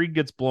don't think Fried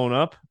gets blown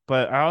up,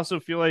 but I also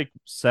feel like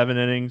 7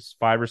 innings,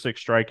 5 or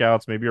 6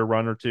 strikeouts, maybe a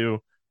run or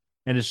two,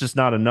 and it's just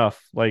not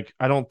enough. Like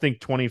I don't think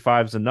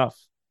 25 is enough.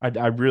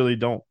 I really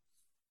don't.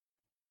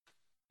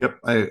 Yep,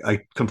 I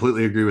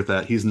completely agree with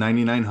that. He's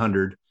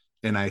 9,900,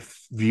 and I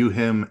view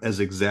him as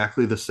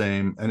exactly the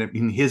same. And I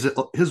mean, his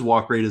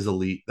walk rate is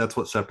elite. That's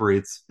what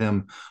separates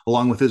him,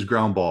 along with his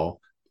ground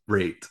ball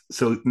rate.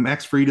 So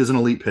Max Fried is an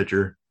elite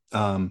pitcher.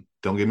 Don't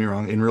get me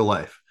wrong. In real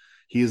life,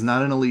 he is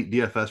not an elite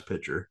DFS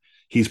pitcher.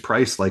 He's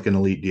priced like an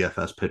elite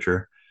DFS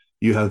pitcher.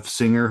 You have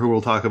Singer, who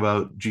we'll talk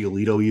about,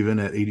 Giolito even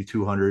at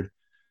 8,200.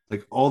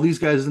 Like all these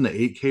guys in the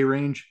 8K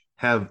range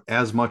have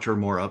as much or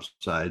more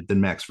upside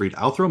than Max Fried.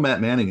 I'll throw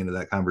Matt Manning into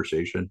that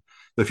conversation.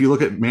 If you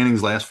look at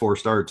Manning's last 4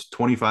 starts,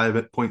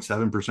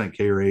 25.7%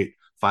 K rate,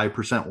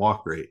 5%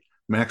 walk rate.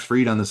 Max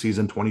Fried on the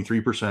season,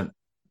 23%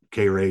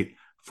 K rate,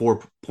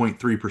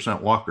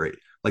 4.3% walk rate.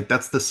 Like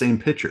that's the same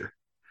pitcher.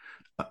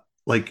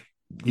 Like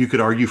you could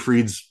argue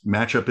Fried's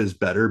matchup is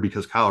better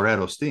because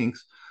Colorado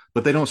stinks,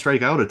 but they don't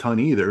strike out a ton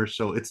either.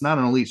 So it's not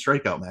an elite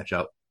strikeout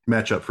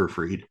matchup for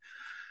Fried.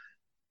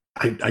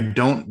 I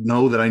don't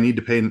know that I need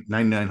to pay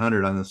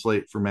 9,900 on the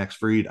slate for Max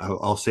Fried.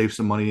 I'll save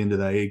some money into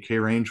that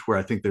 8K range where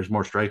I think there's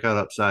more strikeout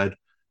upside.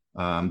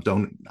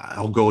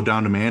 I'll go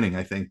down to Manning,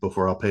 I think,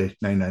 before I'll pay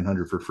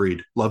 9,900 for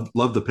Fried.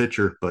 Love the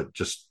pitcher, but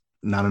just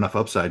not enough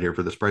upside here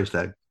for this price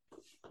tag.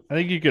 I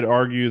think you could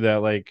argue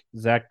that like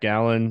Zach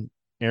Gallen,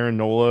 Aaron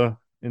Nola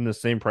in the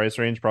same price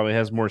range probably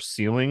has more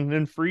ceiling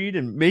than Fried,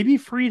 and maybe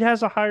Fried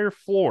has a higher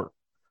floor.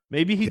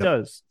 Maybe he Yep.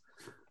 does.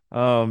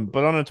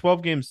 But on a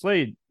 12 game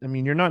slate, I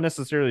mean, you're not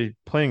necessarily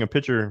playing a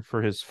pitcher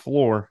for his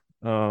floor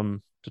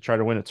to try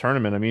to win a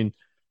tournament. I mean,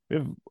 we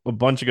have a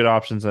bunch of good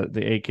options at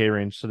the 8K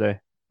range today.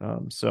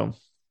 So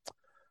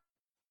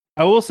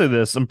I will say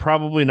this, I'm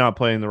probably not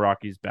playing the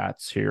Rockies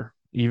bats here,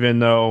 even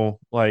though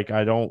like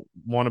I don't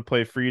want to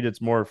play Fried. It's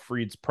more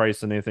Fried's price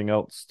than anything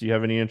else. Do you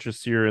have any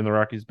interest here in the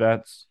Rockies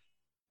bats?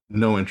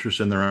 No interest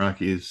in the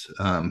Rockies.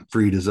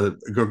 Fried is a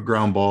good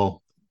ground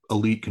ball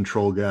elite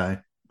control guy.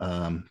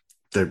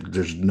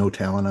 There's no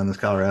talent on this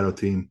Colorado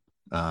team.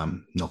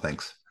 No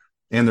thanks.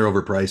 And they're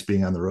overpriced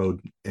being on the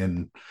road,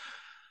 and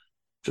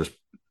just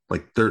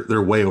like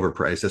they're way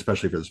overpriced,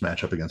 especially for this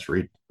matchup against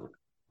Reed.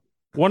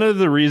 One of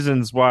the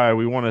reasons why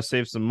we want to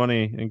save some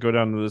money and go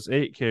down to this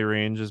 8K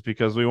range is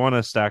because we want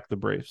to stack the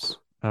Braves.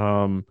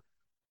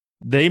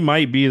 They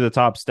might be the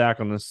top stack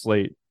on this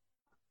slate.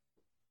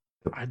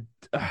 I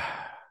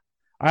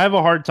have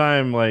a hard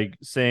time like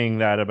saying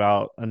that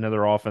about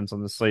another offense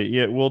on the slate.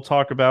 Yeah, we'll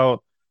talk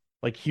about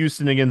like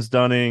Houston against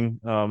Dunning.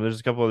 There's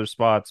a couple other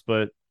spots,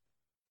 but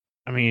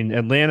I mean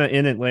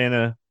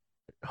Atlanta,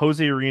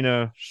 Jose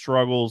Arena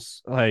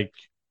struggles. Like,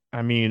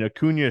 I mean,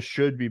 Acuna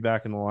should be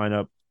back in the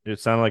lineup. It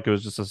sounded like it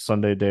was just a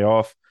Sunday day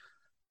off.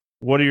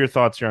 What are your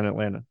thoughts here on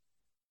Atlanta?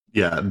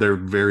 Yeah, they're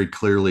very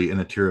clearly in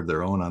a tier of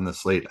their own on the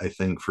slate. I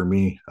think for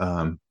me,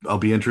 I'll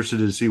be interested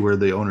to see where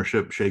the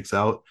ownership shakes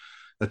out.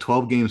 A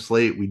 12-game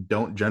slate, we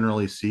don't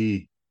generally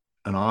see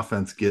an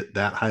offense get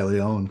that highly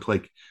owned.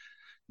 Like,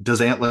 does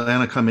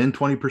Atlanta come in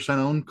 20%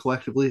 owned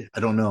collectively? I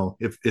don't know.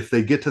 If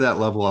they get to that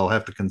level, I'll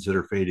have to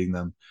consider fading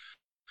them.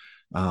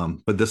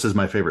 But this is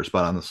my favorite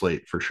spot on the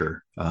slate for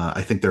sure.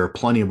 I think there are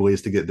plenty of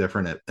ways to get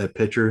different at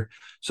pitcher.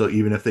 So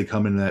even if they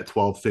come in that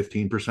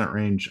 12-15%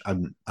 range,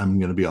 I'm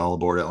going to be all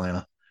aboard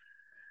Atlanta.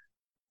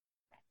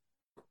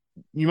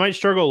 You might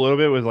struggle a little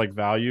bit with like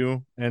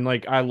value, and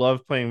like I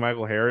love playing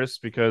Michael Harris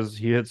because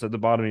he hits at the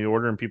bottom of the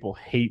order and people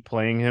hate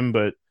playing him,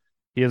 but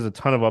he has a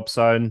ton of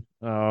upside.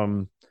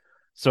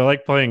 So I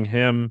like playing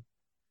him.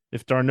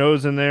 If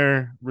d'Arnaud's in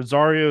there,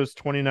 Rosario's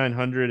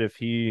 2,900 if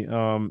he is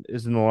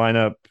in the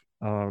lineup.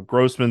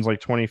 Grossman's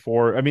like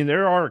 24. I mean,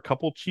 there are a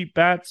couple cheap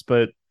bats,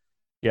 but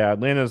yeah,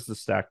 Atlanta's the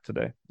stack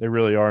today. They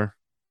really are.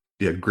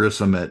 Yeah,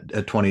 Grissom at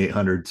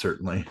 2,800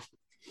 certainly.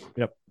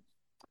 Yep.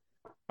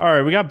 All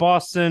right, we got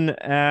Boston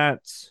at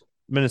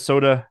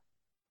Minnesota.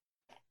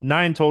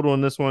 9 total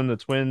in this one. The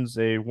Twins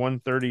a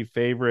 130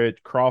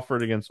 favorite.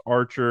 Crawford against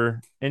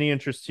Archer. Any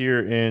interest here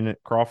in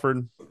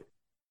Crawford?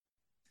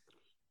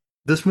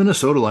 This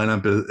Minnesota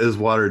lineup is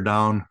watered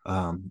down.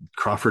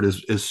 Crawford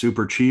is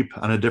super cheap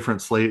on a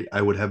different slate.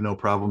 I would have no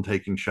problem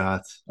taking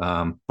shots,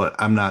 but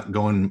I'm not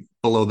going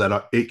below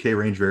that 8K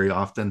range very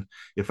often.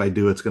 If I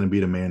do, it's going to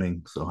be to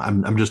Manning. So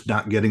I'm just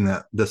not getting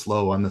that this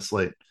low on this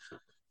slate.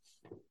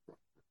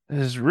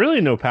 There's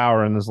really no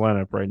power in this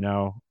lineup right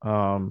now.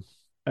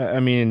 I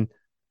mean,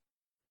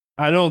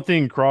 I don't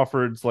think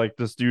Crawford's like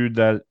this dude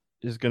that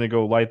is going to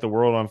go light the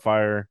world on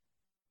fire.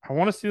 I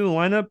want to see the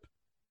lineup.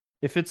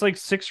 If it's like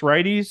 6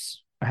 righties,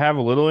 I have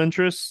a little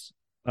interest.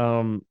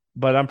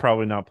 But I'm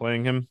probably not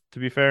playing him, to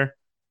be fair.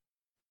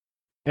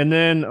 And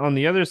then on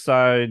the other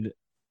side,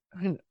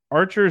 I mean,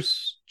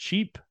 Archer's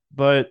cheap,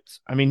 but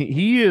I mean,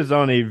 he is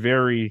on a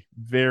very,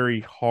 very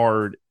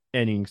hard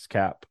innings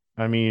cap.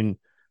 I mean,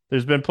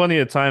 there's been plenty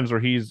of times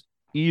where he's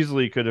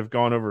easily could have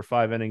gone over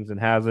 5 innings and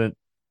hasn't.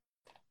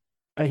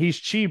 He's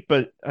cheap,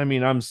 but I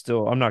mean, I'm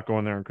not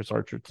going there on Chris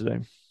Archer today.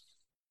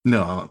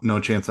 No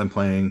chance I'm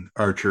playing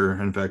Archer.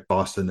 In fact,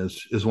 Boston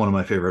is one of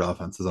my favorite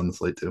offenses on the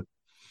slate too.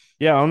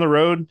 Yeah, on the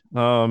road.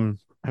 I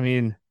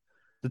mean,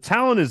 the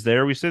talent is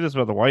there. We say this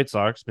about the White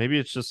Sox. Maybe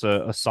it's just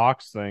a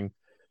Sox thing.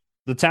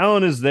 The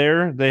talent is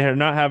there. They are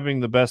not having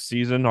the best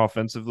season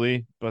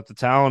offensively, but the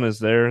talent is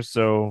there.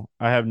 So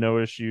I have no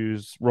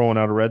issues rolling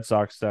out a Red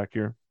Sox stack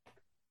here.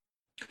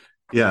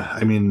 Yeah,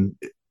 I mean,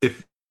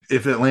 if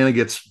Atlanta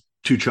gets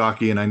too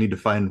chalky and I need to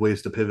find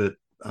ways to pivot,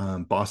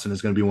 Boston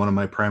is going to be one of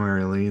my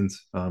primary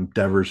leans.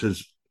 Devers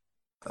is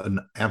an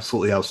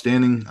absolutely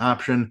outstanding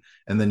option,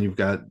 and then you've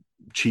got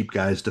cheap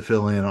guys to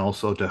fill in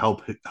also to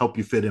help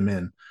you fit him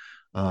in.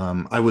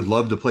 I would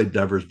love to play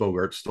Devers,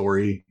 Bogart,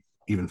 Story,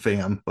 even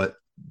Pham, but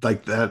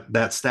like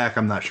that stack,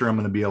 I'm not sure I'm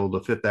going to be able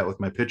to fit that with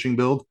my pitching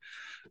build.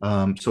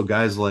 So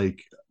guys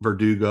like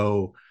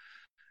Verdugo,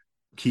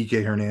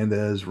 Kike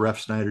Hernandez,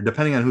 Refsnyder,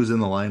 depending on who's in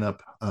the lineup,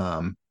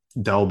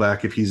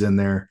 Delbeck, if he's in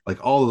there,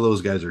 like all of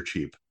those guys are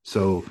cheap.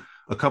 So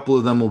a couple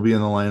of them will be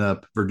in the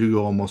lineup.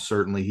 Verdugo, almost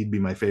certainly, he'd be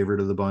my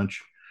favorite of the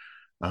bunch.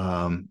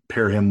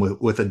 Pair him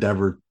with a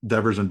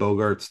Devers and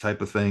Bogarts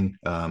type of thing.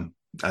 I'm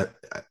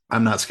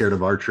not scared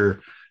of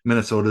Archer.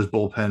 Minnesota's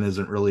bullpen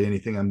isn't really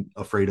anything I'm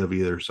afraid of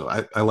either. So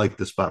I like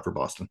this spot for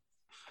Boston.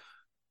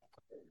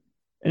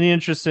 Any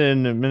interest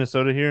in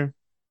Minnesota here?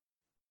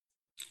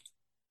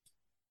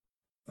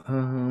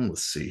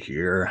 Let's see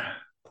here.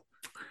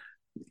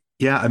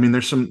 Yeah, I mean,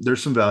 there's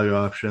some value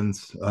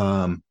options.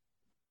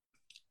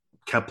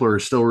 Kepler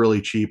is still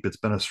really cheap. It's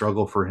been a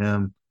struggle for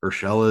him.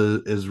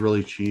 Urshela is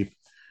really cheap.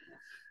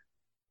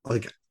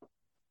 Like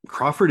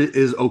Crawford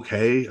is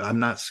okay. I'm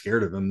not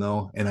scared of him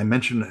though. And I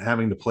mentioned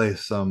having to play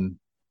some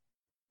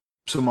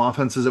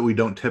offenses that we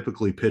don't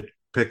typically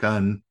pick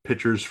on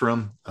pitchers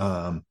from,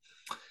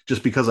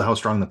 just because of how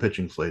strong the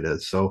pitching slate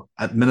is. So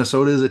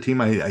Minnesota is a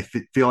team I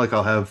feel like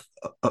I'll have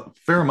a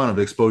fair amount of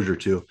exposure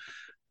to.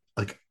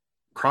 Like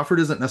Crawford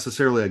isn't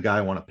necessarily a guy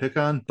I want to pick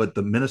on, but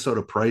the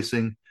Minnesota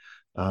pricing,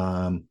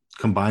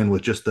 combined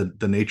with just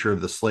the nature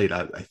of the slate,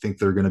 I think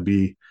they're going to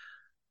be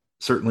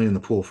certainly in the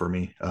pool for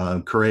me.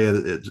 Correa,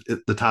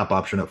 the top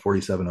option at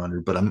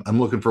 4,700, but I'm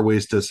looking for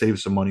ways to save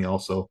some money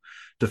also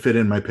to fit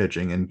in my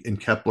pitching.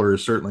 And Kepler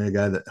is certainly a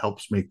guy that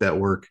helps make that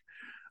work.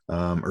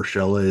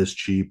 Urshela is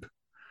cheap.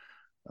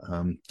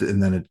 And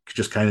then it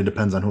just kind of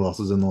depends on who else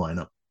is in the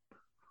lineup.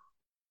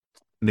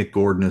 Nick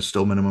Gordon is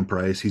still minimum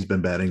price. He's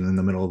been batting in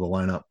the middle of the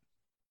lineup.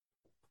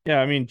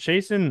 Yeah, I mean,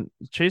 chasing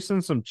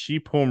some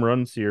cheap home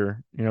runs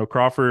here. You know,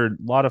 Crawford,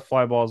 a lot of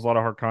fly balls, a lot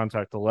of hard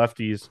contact. The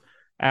lefties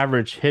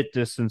average hit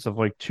distance of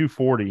like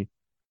 240.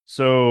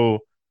 So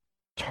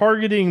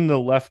targeting the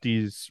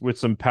lefties with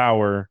some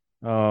power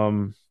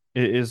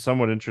is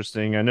somewhat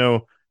interesting. I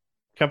know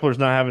Kepler's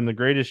not having the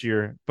greatest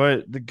year,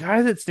 but the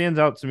guy that stands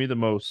out to me the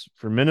most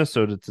for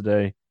Minnesota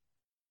today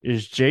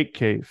is Jake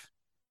Cave.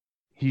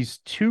 He's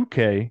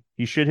 2K.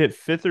 He should hit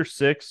fifth or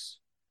sixth,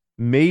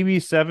 maybe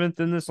seventh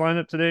in this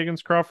lineup today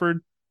against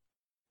Crawford.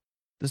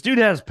 This dude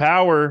has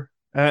power.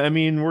 I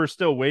mean, we're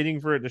still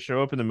waiting for it to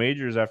show up in the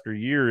majors after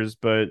years,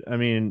 but I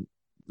mean,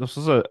 this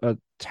is a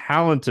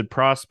talented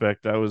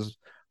prospect that was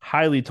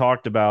highly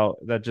talked about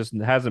that just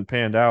hasn't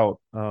panned out.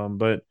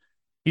 But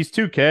he's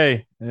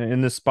 2K in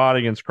this spot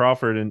against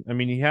Crawford, and I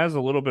mean, he has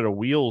a little bit of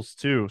wheels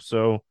too,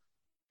 so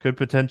could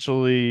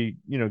potentially,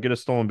 get a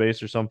stolen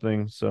base or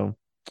something. So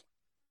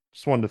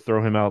just wanted to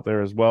throw him out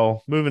there as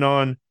well. Moving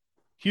on,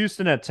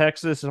 Houston at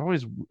Texas.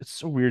 It's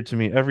so weird to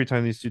me every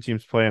time these two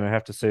teams play, and I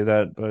have to say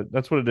that, but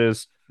that's what it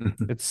is.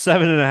 It's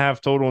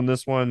 7.5 total in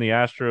this one. The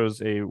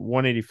Astros a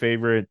 180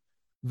 favorite.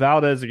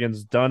 Valdez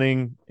against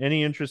Dunning.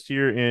 Any interest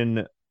here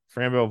in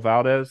Framber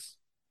Valdez?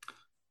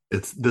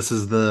 This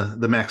is the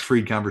Max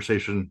Fried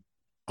conversation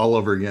all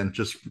over again.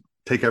 Just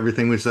take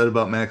everything we said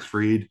about Max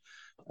Fried,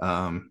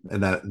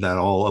 and that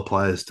all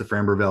applies to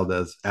Framber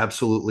Valdez.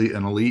 Absolutely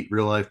an elite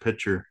real life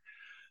pitcher,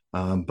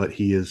 but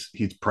he's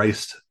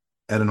priced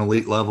at an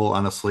elite level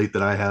on a slate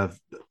that I have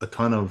a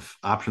ton of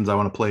options I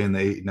want to play in the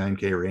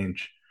 8-9K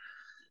range.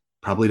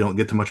 Probably don't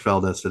get too much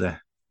Valdez today.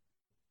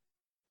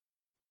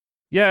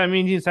 Yeah, I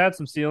mean, he's had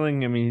some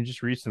ceiling. I mean, he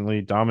just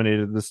recently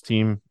dominated this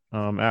team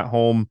at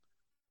home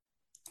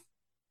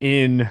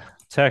in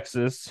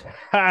Texas.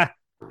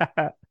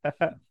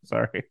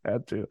 Sorry,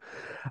 had to.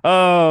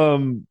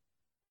 I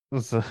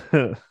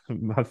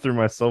threw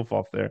myself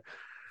off there.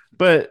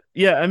 But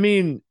yeah, I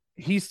mean,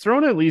 he's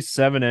thrown at least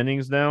 7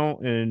 innings now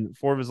in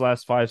 4 of his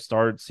last 5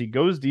 starts. He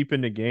goes deep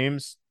into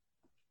games.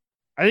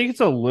 I think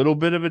it's a little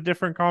bit of a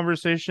different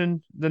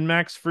conversation than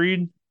Max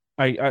Fried.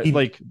 I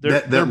like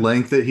that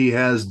length that he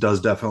has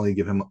does definitely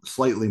give him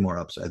slightly more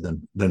upside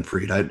than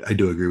Fried. I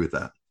do agree with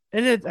that.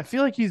 And I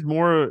feel like he's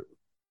more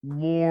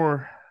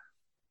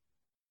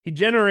he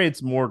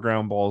generates more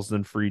ground balls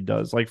than Fried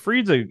does. Like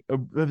Fried's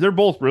they're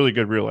both really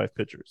good real life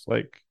pitchers.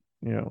 Like,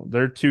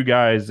 they're two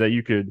guys that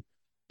you could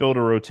build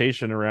a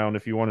rotation around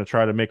if you want to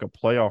try to make a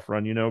playoff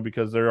run,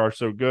 because they are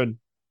so good.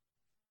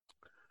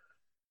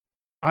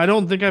 I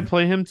don't think I'd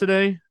play him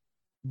today,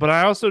 but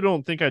I also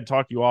don't think I'd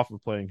talk you off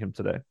of playing him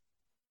today.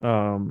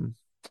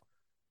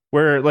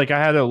 Where like I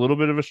had a little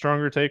bit of a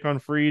stronger take on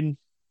Fried.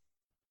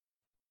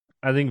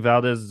 I think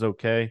Valdez is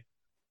okay.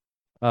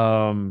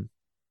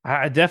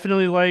 I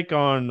definitely like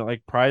on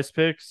like prize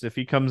picks if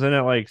he comes in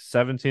at like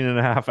 17 and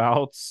a half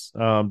outs,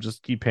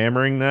 just keep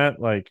hammering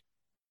that. Like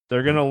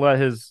they're gonna let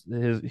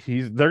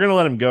they're gonna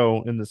let him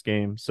go in this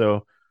game.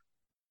 So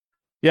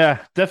yeah,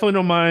 definitely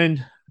don't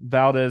mind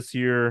Valdez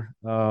here.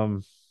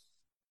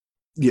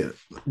 Yeah,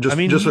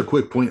 just a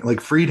quick point.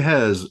 Like Fried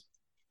has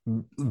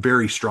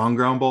very strong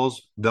ground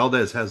balls.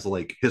 Valdez has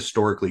like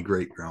historically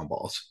great ground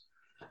balls.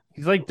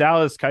 He's like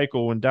Dallas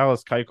Keuchel when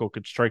Dallas Keuchel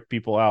could strike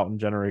people out and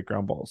generate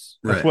ground balls.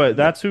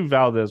 That's who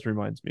Valdez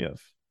reminds me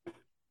of.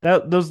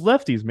 Those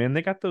lefties, man,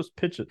 they got those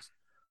pitches.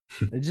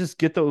 They just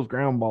get those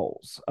ground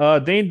balls.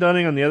 Dane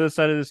Dunning on the other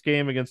side of this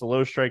game against a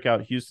low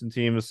strikeout Houston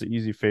team is an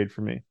easy fade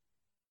for me.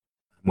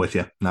 I'm with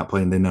you. Not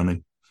playing Dane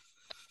Dunning.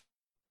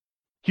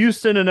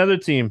 Houston, another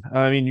team.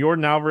 I mean,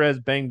 Jordan Alvarez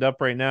banged up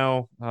right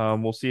now.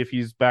 We'll see if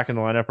he's back in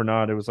the lineup or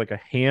not. It was like a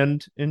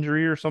hand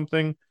injury or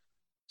something.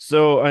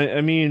 So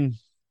I mean,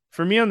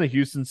 for me on the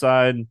Houston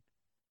side,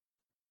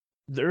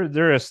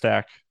 they're a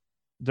stack.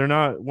 They're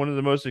not one of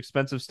the most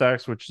expensive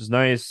stacks, which is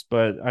nice,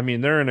 but I mean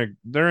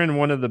they're in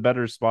one of the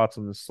better spots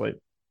on this slate.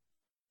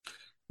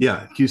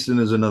 Yeah, Houston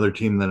is another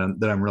team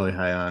that I'm really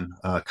high on.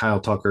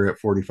 Kyle Tucker at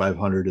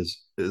 4,500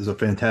 is a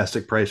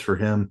fantastic price for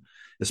him,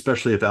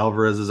 especially if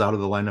Alvarez is out of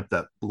the lineup.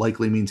 That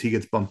likely means he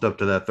gets bumped up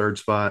to that third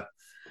spot.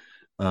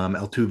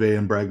 Altuve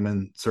and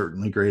Bregman,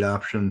 certainly great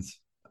options.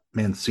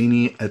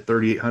 Mancini at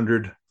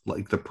 3,800,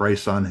 like the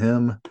price on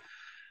him.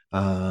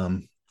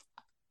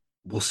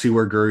 We'll see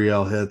where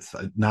Gurriel hits.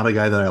 Not a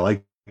guy that I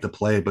like to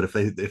play, but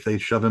if they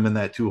shove him in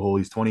that 2 hole,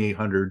 he's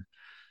 2,800.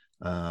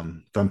 If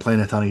I'm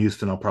playing a ton of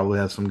Houston, I'll probably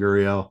have some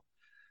Gurriel.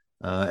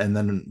 And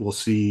then we'll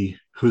see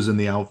who's in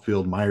the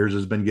outfield. Myers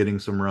has been getting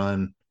some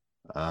run,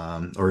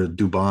 or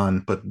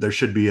Dubon, but there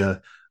should be a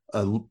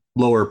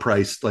lower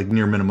priced, like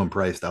near minimum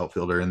priced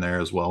outfielder in there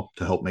as well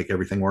to help make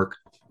everything work.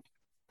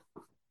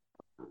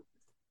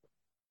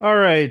 All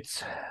right.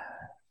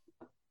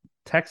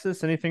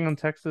 Texas, anything on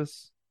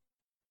Texas?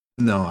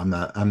 No, I'm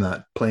not. I'm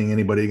not playing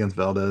anybody against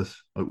Valdez.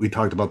 We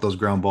talked about those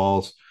ground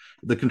balls.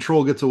 The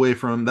control gets away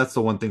from him. That's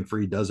the one thing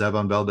Free does have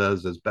on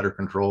Valdez is better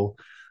control.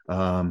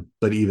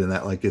 But even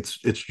that, like it's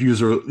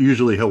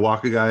usually he'll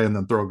walk a guy and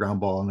then throw a ground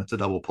ball and it's a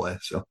double play.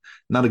 So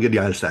not a good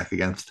guy to stack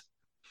against.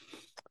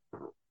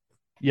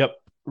 Yep,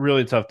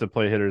 really tough to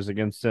play hitters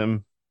against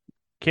him.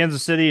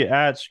 Kansas City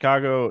at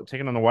Chicago,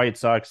 taking on the White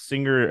Sox.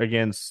 Singer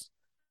against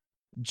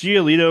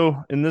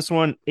Giolito in this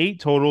one, 8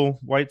 total.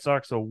 White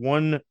Sox a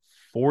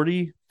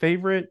 140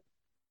 favorite.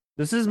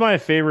 This is my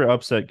favorite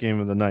upset game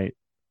of the night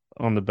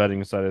on the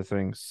betting side of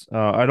things.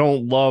 I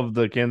don't love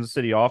the Kansas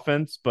City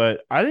offense,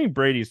 but I think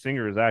Brady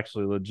Singer is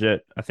actually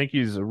legit. I think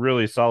he's a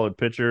really solid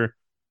pitcher.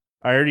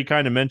 I already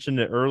kind of mentioned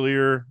it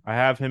earlier. I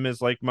have him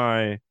as like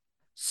my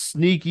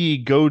sneaky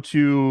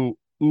go-to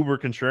uber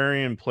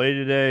contrarian play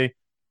today.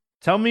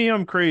 Tell me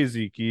I'm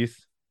crazy,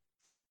 Keith.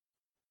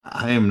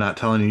 I am not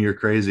telling you you're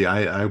crazy.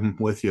 I'm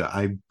with you.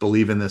 I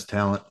believe in this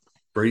talent.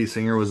 Brady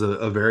Singer was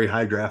a very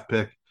high draft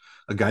pick,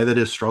 a guy that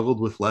has struggled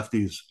with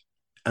lefties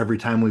every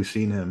time we've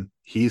seen him.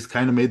 He's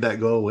kind of made that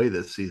go away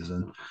this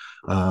season.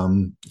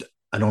 Um,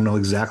 I don't know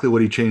exactly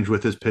what he changed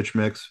with his pitch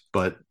mix,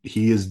 but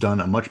he has done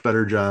a much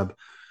better job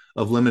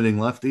of limiting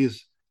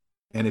lefties.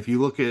 And if you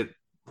look at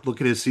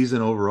his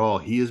season overall,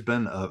 he has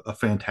been a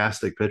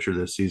fantastic pitcher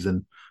this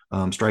season.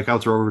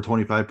 Strikeouts are over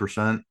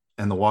 25%,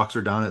 and the walks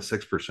are down at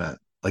 6%.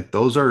 Like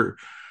those are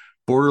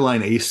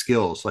borderline ace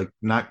skills, like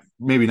not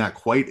maybe not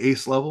quite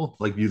ace level.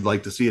 Like you'd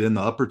like to see it in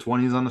the upper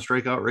 20s on the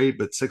strikeout rate,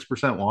 but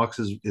 6% walks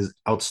is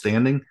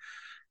outstanding.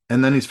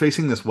 And then he's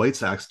facing this White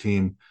Sox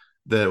team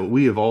that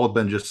we have all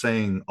been just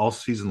saying all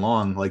season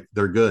long, like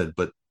they're good,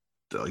 but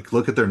like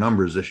look at their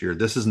numbers this year.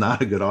 This is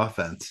not a good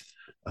offense.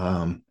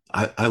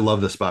 I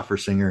love the spot for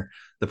Singer.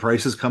 The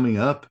price is coming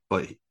up,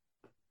 but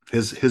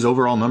his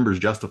overall numbers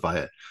justify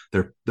it.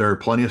 There are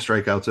plenty of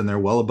strikeouts in there,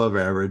 well above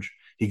average.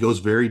 He goes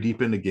very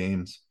deep into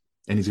games,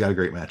 and he's got a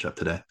great matchup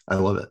today. I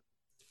love it.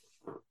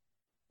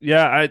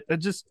 Yeah, I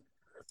just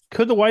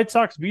could the White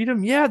Sox beat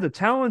him? Yeah, the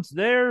talent's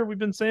there. We've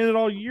been saying it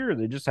all year.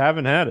 They just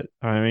haven't had it.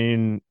 I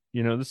mean,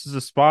 this is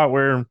a spot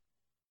where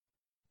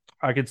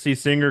I could see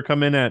Singer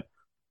come in at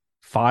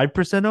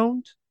 5%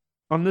 owned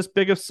on this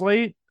big of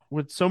slate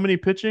with so many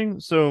pitching.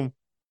 So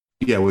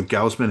Yeah, with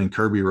Gausman and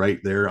Kirby right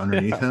there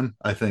underneath him,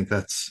 I think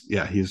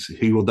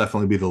he will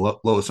definitely be the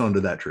lowest owned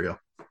of that trio.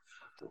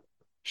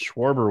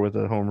 Schwarber with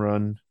a home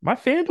run. My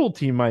FanDuel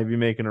team might be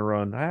making a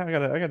run. I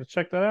gotta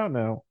check that out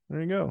now.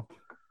 There you go.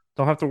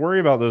 Don't have to worry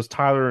about those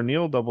Tyler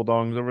O'Neill double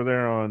dongs over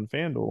there on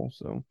FanDuel.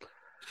 So,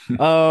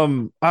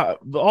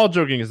 all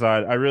joking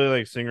aside, I really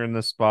like Singer in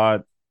this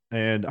spot,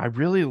 and I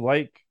really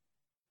like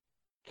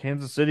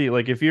Kansas City.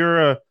 Like, if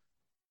you're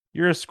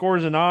a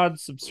scores and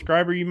odds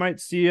subscriber, you might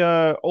see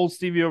old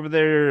Stevie over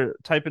there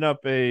typing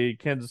up a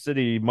Kansas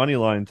City money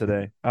line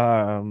today.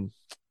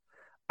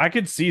 I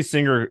could see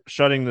Singer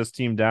shutting this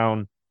team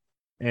down,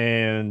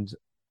 and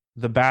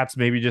the bats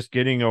maybe just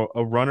getting a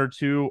run or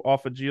two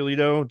off of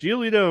Giolito.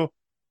 Giolito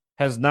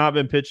has not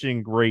been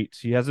pitching great.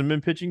 He hasn't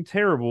been pitching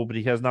terrible, but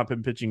he has not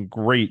been pitching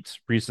great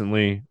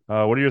recently.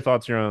 What are your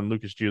thoughts here on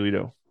Lucas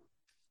Giolito?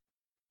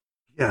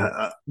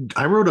 Yeah,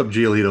 I wrote up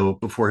Giolito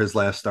before his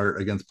last start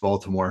against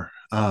Baltimore.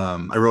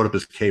 I wrote up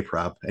his K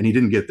prop, and he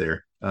didn't get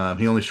there.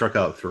 He only struck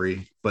out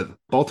 3, but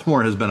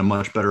Baltimore has been a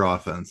much better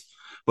offense.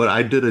 But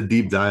I did a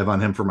deep dive on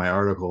him for my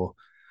article.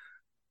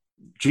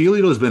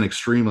 Giolito has been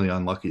extremely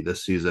unlucky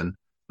this season.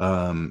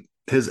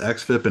 His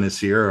xFIP and his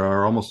SIERA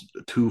are almost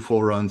 2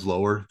 full runs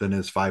lower than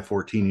his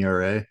 5.14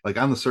 ERA. Like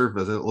on the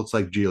surface, it looks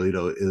like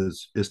Giolito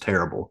is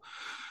terrible.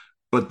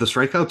 But the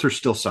strikeouts are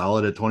still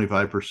solid at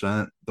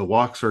 25%. The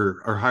walks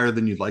are higher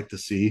than you'd like to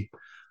see.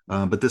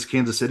 But this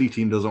Kansas City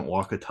team doesn't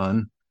walk a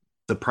ton.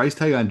 The price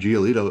tag on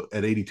Giolito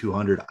at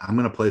 8,200, I'm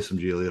going to play some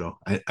Giolito.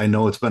 I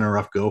know it's been a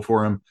rough go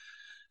for him.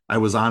 I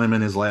was on him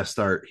in his last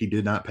start. He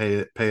did not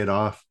pay it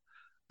off.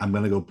 I'm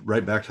going to go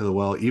right back to the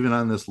well. Even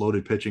on this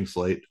loaded pitching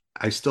slate,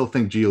 I still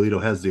think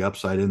Giolito has the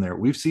upside in there.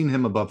 We've seen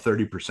him above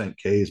 30%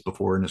 Ks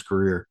before in his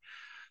career.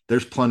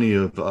 There's plenty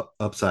of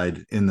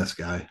upside in this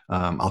guy.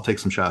 I'll take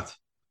some shots.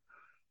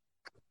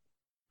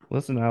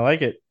 Listen, I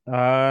like it.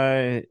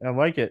 I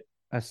like it.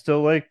 I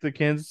still like the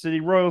Kansas City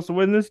Royals to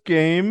win this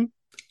game.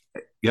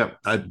 Yep,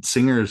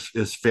 Singer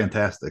is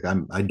fantastic.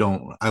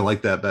 I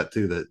like that bet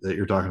too that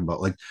you're talking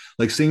about.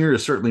 Like Singer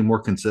is certainly more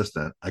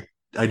consistent.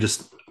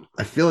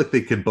 I feel like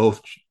they could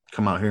both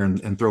come out here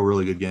and throw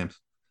really good games.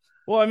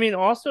 Well, I mean,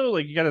 also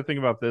like you got to think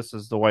about this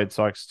as the White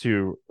Sox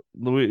too.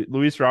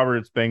 Luis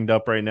Roberts banged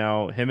up right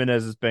now.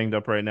 Jimenez is banged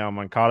up right now.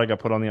 Moncada got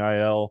put on the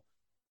IL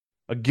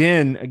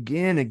again.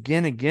 It's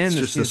This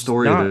just the team's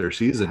story of their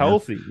season.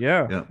 healthy.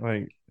 Yeah, Yeah.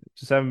 like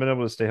just haven't been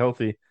able to stay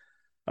healthy.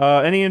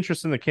 Any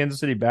interest in the Kansas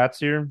City Bats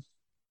here?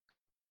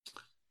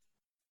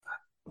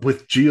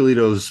 With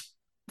Giolito's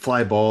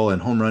fly ball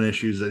and home run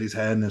issues that he's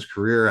had in his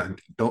career,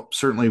 I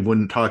certainly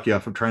wouldn't talk you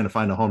off of trying to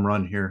find a home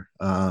run here.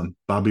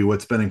 Bobby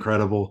Witt's been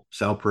incredible.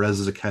 Sal Perez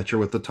is a catcher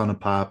with a ton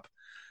of pop.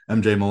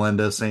 MJ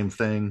Melendez, same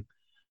thing.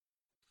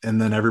 And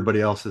then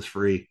everybody else is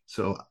free.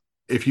 So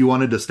if you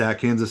wanted to stack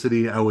Kansas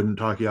City, I wouldn't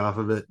talk you off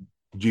of it.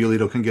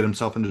 Giolito can get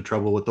himself into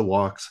trouble with the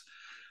walks.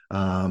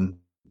 Um,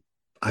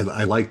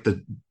 I like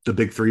the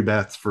big three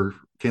bats for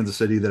Kansas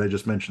City that I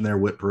just mentioned there: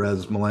 Whit,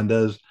 Perez,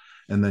 Melendez,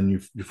 and then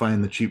you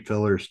find the cheap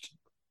fillers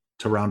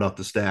to round out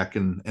the stack,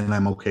 and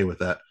I'm okay with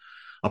that.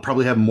 I'll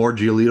probably have more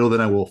Giolito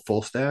than I will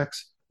full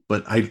stacks,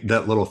 but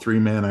that little three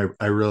man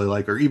I really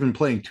like, or even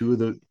playing two of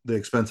the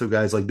expensive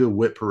guys, like do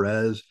Whit,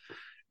 Perez,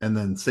 and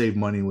then save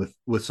money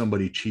with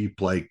somebody cheap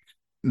like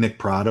Nick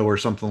Prado or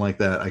something like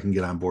that. I can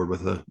get on board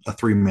with a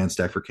three man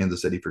stack for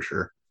Kansas City for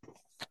sure.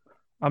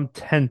 I'm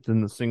 10th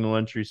in the single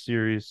entry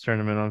series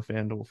tournament on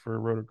FanDuel for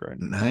Roto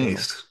Grind.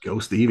 Nice. So, Go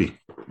Stevie.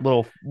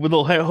 little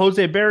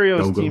Jose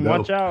Barrios Go, go, team. go.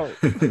 Watch out.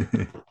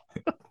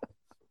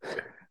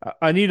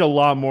 I need a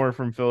lot more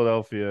from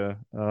Philadelphia.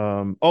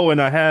 And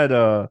I had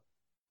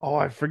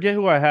I forget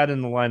who I had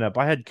in the lineup.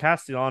 I had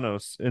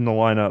Castellanos in the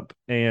lineup,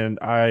 and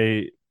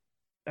I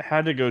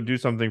had to go do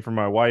something for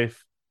my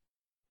wife,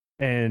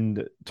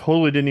 and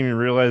totally didn't even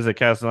realize that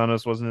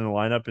Castellanos wasn't in the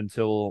lineup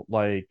until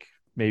like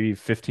maybe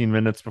 15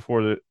 minutes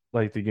before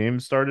the game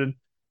started,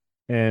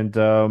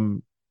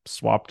 and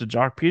swapped to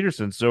Jock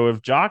Peterson. So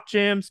if Jock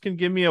Jams can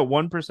give me a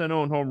 1%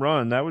 own home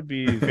run, that would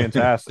be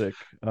fantastic.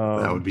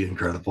 That would be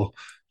incredible.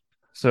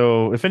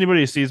 So if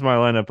anybody sees my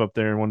lineup up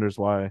there and wonders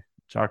why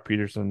Jock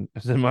Peterson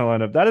is in my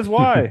lineup, that is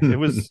why. It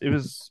was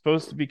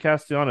supposed to be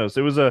Castellanos.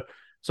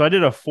 So I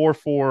did a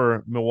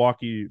 4-4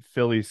 Milwaukee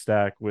Philly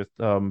stack with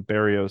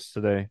Barrios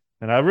today.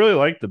 And I really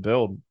liked the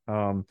build.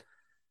 And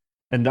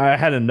I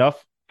had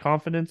enough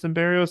confidence in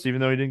Barrios, even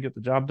though he didn't get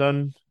the job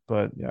done.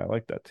 But yeah, I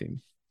like that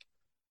team.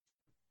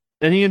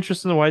 Any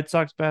interest in the White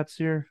Sox bats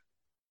here?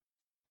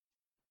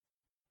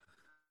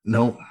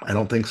 No, I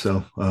don't think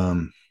so.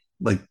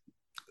 Like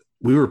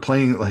we were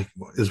playing, like,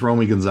 is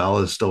Romy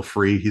Gonzalez still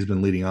free? He's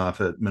been leading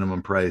off at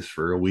minimum price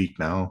for a week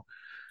now.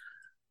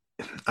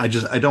 I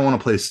don't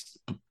want to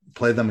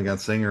play them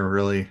against Singer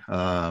really.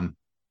 All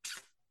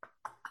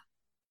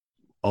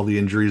the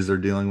injuries they're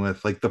dealing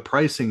with, like the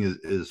pricing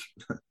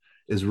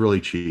is really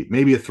cheap.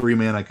 Maybe a three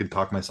man I could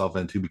talk myself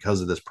into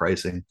because of this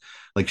pricing.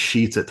 Like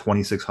Sheets at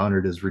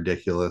 2,600 is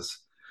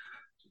ridiculous.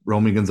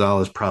 Romy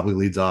Gonzalez probably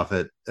leads off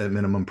at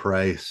minimum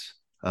price.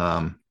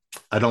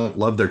 I don't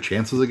love their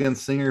chances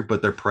against Singer,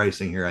 but their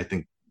pricing here, I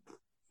think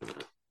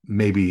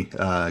maybe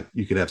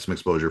you could have some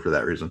exposure for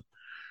that reason.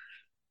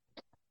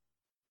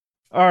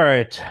 All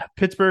right.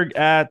 Pittsburgh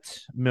at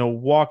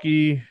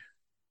Milwaukee.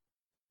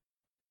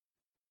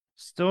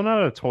 Still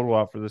not a total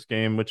out for this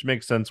game, which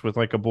makes sense with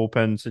like a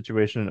bullpen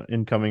situation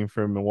incoming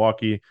from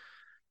Milwaukee.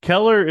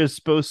 Keller is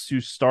supposed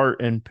to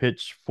start and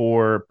pitch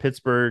for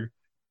Pittsburgh.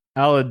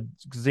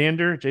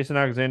 Jason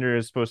Alexander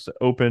is supposed to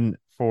open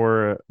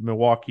for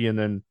Milwaukee, and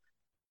then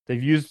they've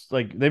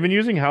been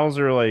using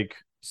Hauser like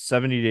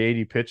 70 to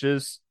 80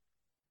 pitches.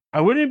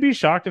 I wouldn't be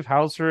shocked if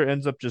Hauser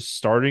ends up just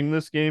starting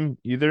this game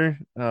either.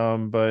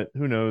 But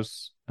who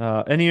knows?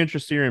 Any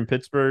interest here in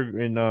Pittsburgh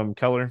in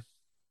Keller?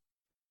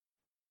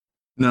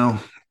 No,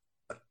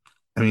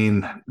 I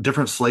mean,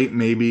 different slate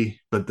maybe,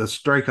 but the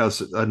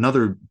strikeouts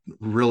another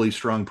really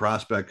strong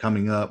prospect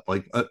coming up,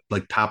 like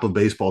top of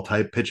baseball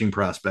type pitching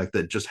prospect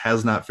that just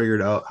has not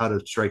figured out how to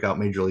strike out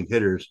major league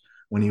hitters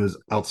when he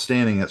was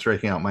outstanding at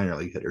striking out minor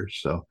league hitters.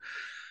 So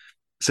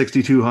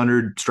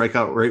 6,200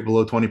 strikeout rate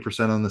below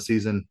 20% on the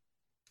season.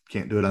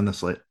 Can't do it on the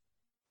slate.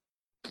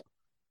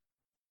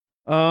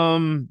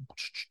 Um,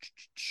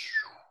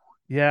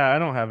 yeah, I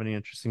don't have any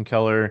interest in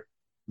Keller.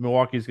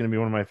 Milwaukee's going to be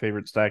one of my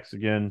favorite stacks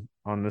again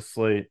on this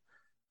slate.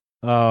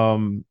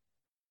 Um,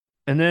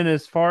 and then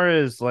as far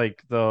as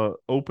like the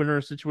opener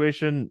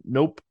situation,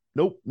 nope,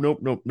 nope, nope,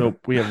 nope, nope.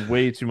 We have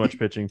way too much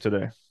pitching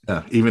today.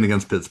 Yeah, even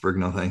against Pittsburgh,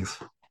 no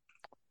thanks.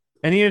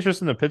 Any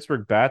interest in the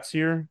Pittsburgh bats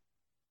here?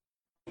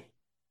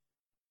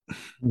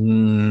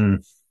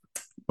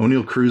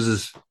 O'Neill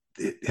Cruz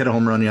hit a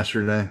home run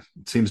yesterday.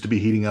 It seems to be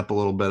heating up a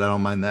little bit. I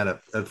don't mind that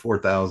at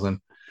 4,000.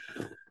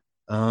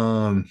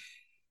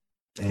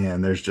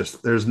 And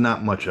there's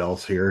not much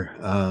else here.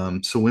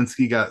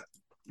 Sawinski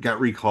got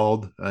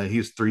recalled.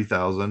 He's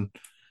 3,000.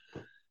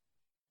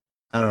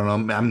 I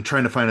don't know. I'm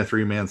trying to find a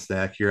three man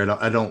stack here.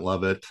 I don't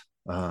love it.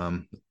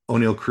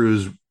 O'Neill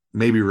Cruz,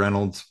 maybe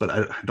Reynolds, but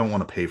I don't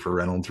want to pay for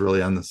Reynolds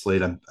really on the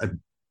slate. I'm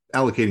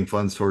allocating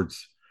funds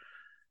towards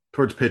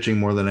pitching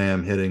more than I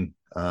am hitting.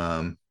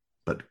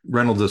 But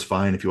Reynolds is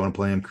fine if you want to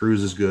play him.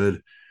 Cruz is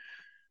good.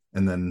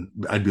 And then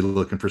I'd be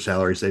looking for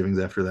salary savings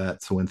after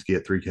that. Sawinski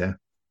at 3K.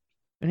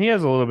 And he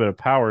has a little bit of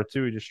power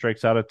too. He just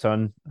strikes out a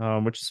ton,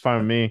 which is fine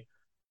with me.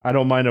 I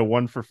don't mind a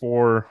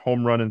 1-for-4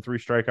 home run and 3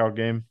 strikeout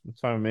game. It's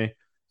fine with me.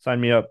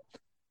 Sign me up.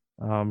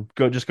 Go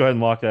ahead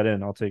and lock that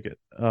in. I'll take it.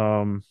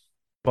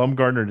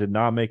 Bumgarner did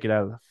not make it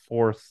out of the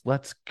fourth.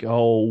 Let's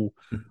go.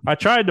 I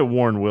tried to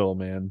warn Will,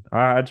 man.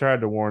 I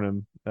tried to warn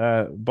him.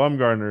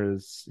 Bumgarner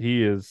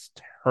is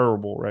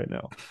terrible right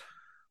now.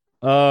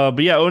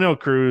 But yeah, O'Neill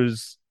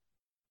Cruz,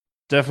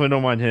 definitely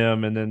don't mind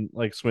him. And then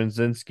like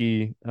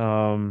Swinzinski,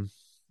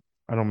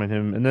 I don't mind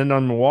him. And then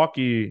on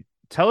Milwaukee,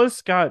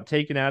 Tellis got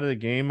taken out of the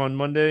game on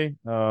Monday.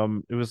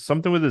 It was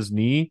something with his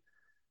knee.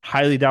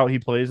 Highly doubt he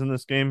plays in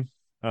this game.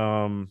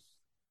 Um,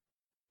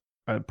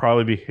 I'd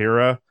probably be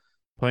Hira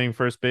playing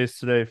first base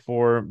today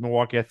for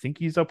Milwaukee. I think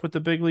he's up with the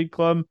big league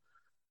club.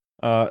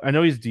 I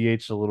know he's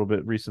DH'd a little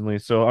bit recently,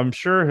 so I'm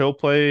sure he'll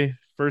play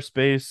first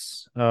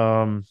base.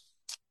 We'll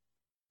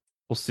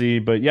see.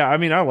 But yeah, I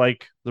mean, I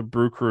like the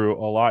Brew Crew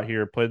a lot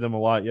here. Played them a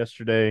lot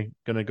yesterday.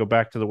 Gonna go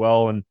back to the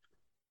well. And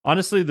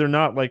honestly, they're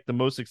not like the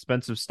most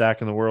expensive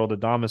stack in the world.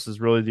 Adamas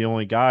is really the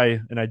only guy.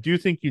 And I do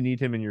think you need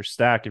him in your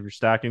stack if you're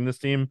stacking this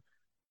team.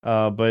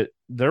 But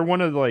they're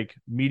one of the like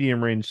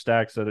medium range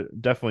stacks that are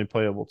definitely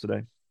playable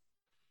today.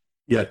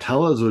 Yeah,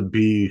 Tellez would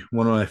be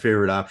one of my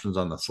favorite options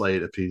on the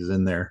slate if he's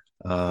in there.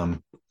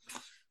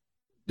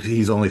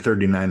 He's only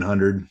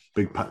 3,900,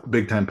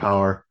 big time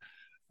power.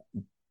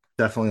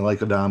 Definitely like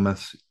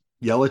Adamas.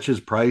 Yelich's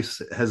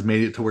price has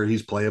made it to where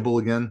he's playable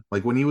again.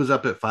 Like when he was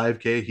up at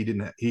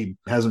 5K, he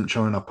hasn't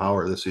shown enough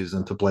power this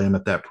season to play him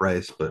at that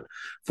price. But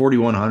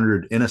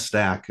 4,100 in a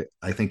stack,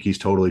 I think he's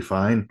totally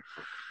fine.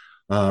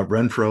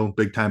 Renfro,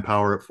 big time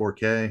power at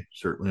 4K,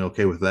 certainly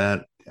okay with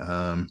that.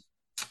 And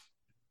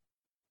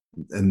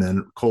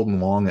then Colton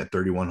Long at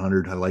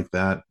 3,100, I like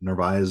that.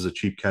 Narvaez is a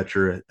cheap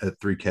catcher at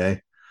 3K.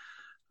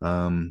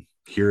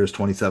 Here is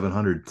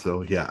 2,700.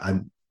 So yeah,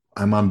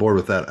 I'm on board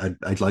with that.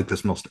 I'd like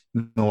this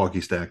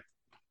Milwaukee stack.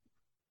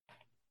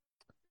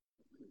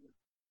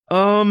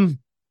 Um,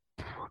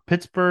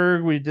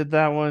 Pittsburgh, we did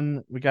that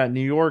one. We got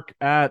New York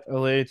at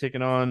LA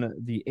taking on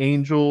the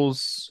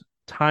Angels.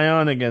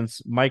 Tyon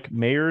against Mike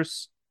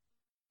Mayers.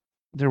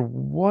 There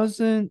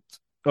wasn't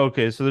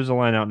okay, so there's a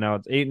line out now.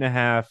 It's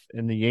 8.5,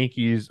 and the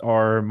Yankees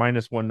are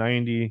minus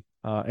 190.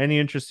 Any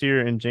interest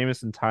here in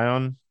Jameson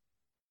Tyon?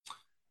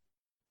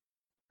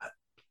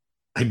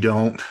 I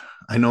don't.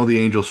 I know the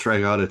Angels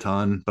strike out a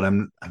ton, but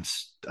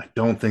I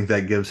don't think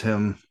that gives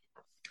him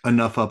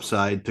enough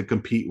upside to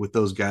compete with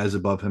those guys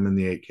above him in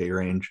the 8K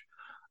range.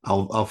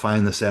 I'll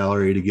find the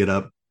salary to get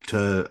up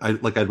to.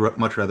 I'd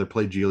much rather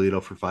play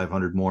Giolito for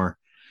 500 more,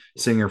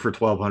 Singer for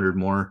 1,200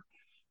 more,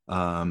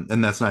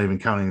 and that's not even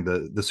counting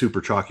the super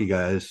chalky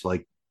guys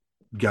like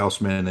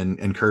Gaussman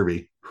and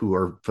Kirby, who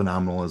are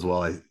phenomenal as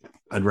well.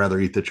 I'd rather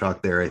eat the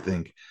chalk there. I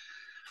think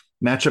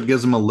matchup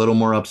gives them a little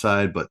more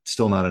upside, but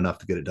still not enough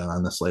to get it done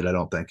on the slate. I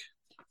don't think.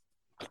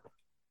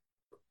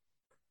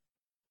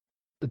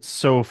 It's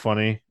so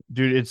funny.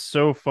 Dude, it's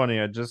so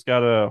funny. I just got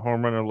a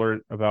home run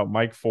alert about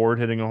Mike Ford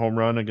hitting a home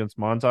run against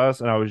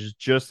Montas, and I was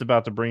just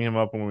about to bring him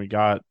up when we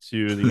got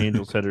to the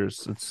Angels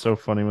hitters. It's so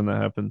funny when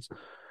that happens.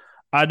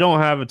 I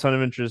don't have a ton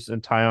of interest in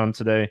Tyon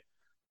today.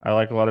 I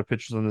like a lot of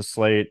pitchers on the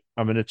slate.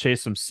 I'm going to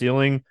chase some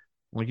ceiling.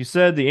 Like you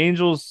said, the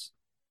Angels,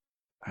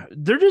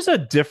 they're just a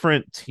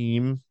different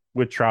team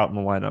with Trout in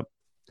the lineup.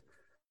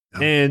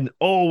 Yeah. And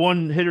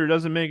one hitter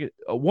doesn't make it.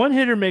 One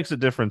hitter makes a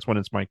difference when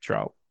it's Mike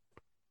Trout.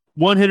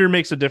 One hitter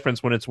makes a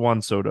difference when it's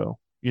Juan Soto.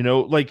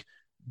 Like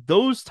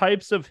those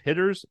types of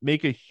hitters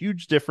make a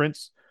huge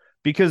difference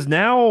because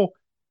now,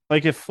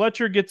 like if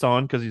Fletcher gets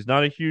on, because he's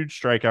not a huge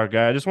strikeout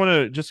guy, I just want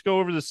to just go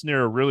over the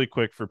scenario really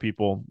quick for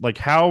people, like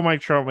how Mike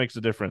Trout makes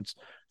a difference.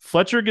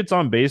 Fletcher gets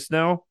on base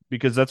now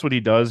because that's what he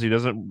does. He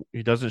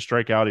doesn't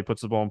strike out. He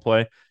puts the ball in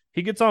play.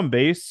 He gets on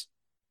base.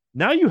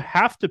 Now you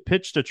have to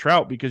pitch to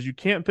Trout because you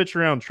can't pitch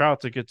around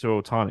Trout to get to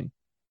Ohtani.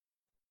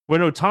 When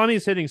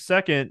Ohtani's hitting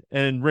second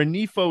and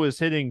Renifo is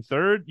hitting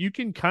third, you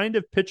can kind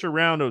of pitch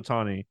around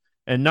Ohtani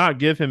and not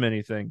give him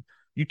anything.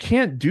 You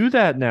can't do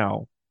that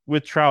now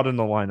with Trout in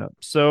the lineup.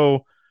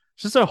 So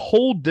it's just a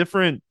whole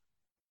different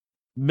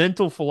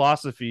mental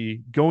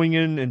philosophy going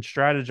in and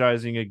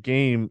strategizing a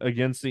game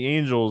against the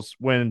Angels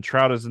when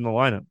Trout is in the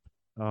lineup.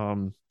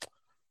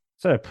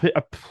 So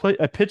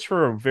I pitched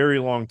for a very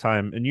long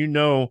time,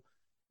 and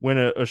when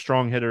a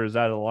strong hitter is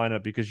out of the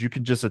lineup because you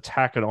can just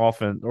attack an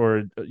offense or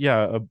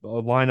a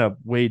lineup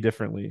way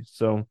differently.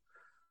 So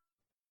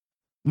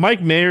Mike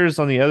Mayers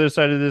on the other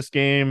side of this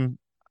game,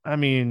 I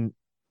mean,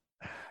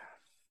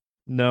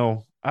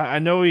 no. I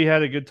know he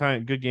had a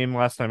good game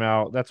last time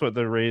out. That's what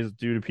the Rays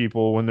do to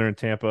people when they're in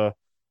Tampa.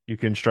 You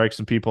can strike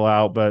some people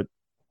out, but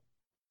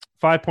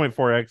 5.4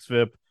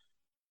 xFIP,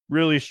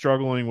 really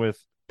struggling with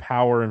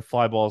power and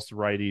fly balls to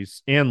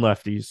righties and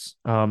lefties.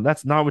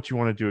 That's not what you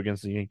want to do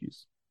against the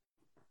Yankees.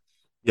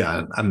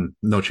 Yeah, I'm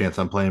no chance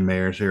I'm playing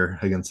Mayers here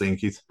against the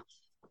Yankees.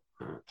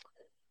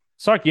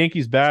 Talk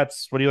Yankees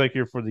bats. What do you like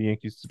here for the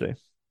Yankees today?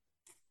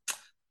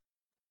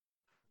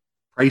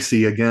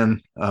 Pricey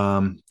again.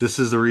 This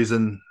is the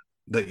reason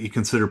that you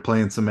consider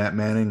playing some Matt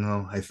Manning.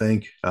 Though, I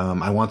think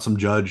I want some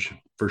Judge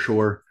for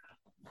sure.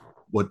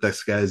 What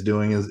this guy is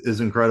doing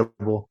is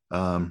incredible.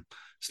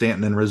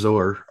 Stanton and Rizzo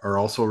are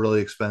also really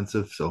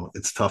expensive, so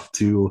it's tough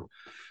to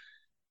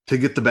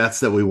get the bats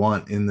that we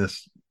want in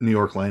this New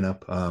York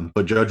lineup.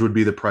 But Judge would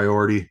be the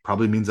priority.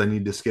 Probably means I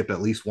need to skip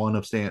at least one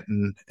of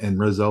Stanton and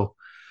Rizzo.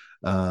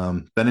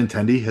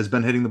 Benintendi has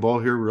been hitting the ball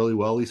here really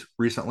well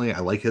recently. I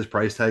like his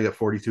price tag at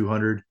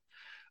 4,200.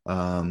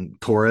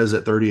 Torres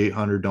at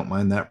 3,800. Don't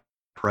mind that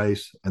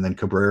price. And then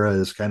Cabrera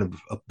is kind of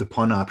the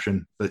pun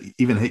option, but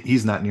even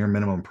he's not near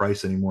minimum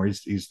price anymore.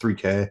 He's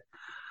 3K.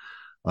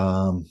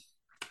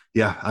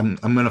 yeah, I'm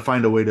going to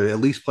find a way to at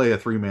least play a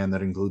 3-man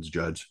that includes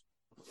Judge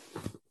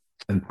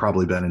and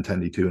probably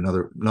Benintendi too.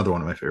 Another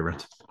one of my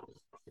favorites.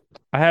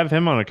 I have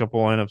him on a couple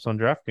lineups on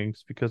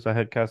DraftKings because I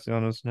had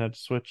Castellanos and had to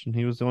switch, and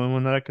he was the only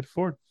one that I could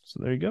afford.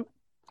 So there you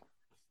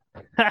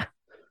go.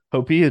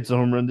 Hope he hits a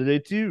home run today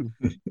too.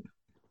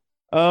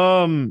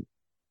 Um,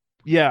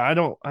 yeah,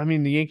 I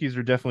mean, the Yankees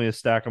are definitely a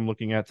stack I'm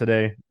looking at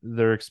today.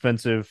 They're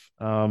expensive.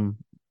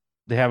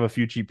 They have a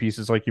few cheap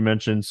pieces, like you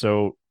mentioned.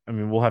 So, I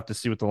mean, we'll have to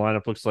see what the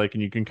lineup looks like,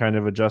 and you can kind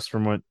of adjust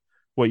from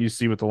what you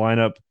see with the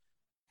lineup.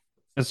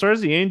 As far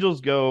as the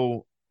Angels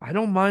go, I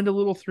don't mind a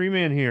little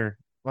 3-man here.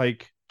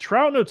 Like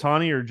Trout and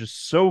Ohtani are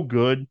just so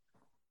good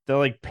that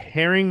like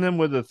pairing them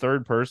with a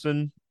third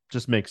person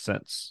just makes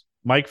sense.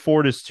 Mike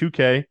Ford is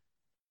 2K.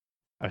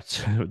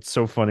 It's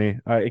so funny.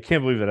 I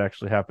can't believe that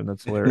actually happened.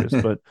 That's hilarious.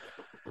 But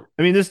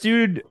I mean, this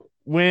dude,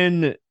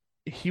 when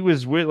he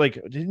was with, like,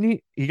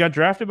 didn't he got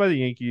drafted by the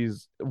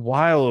Yankees a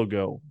while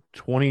ago,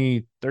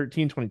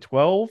 2013,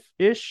 2012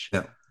 ish.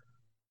 Yeah.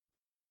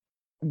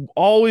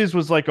 Always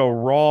was like a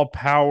raw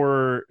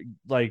power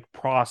like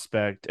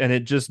prospect, and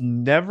it just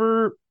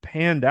never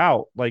panned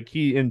out. Like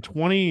he in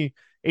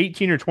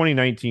 2018 or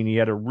 2019, he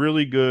had a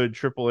really good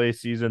AAA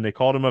season. They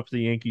called him up to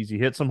the Yankees. He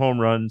hit some home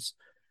runs,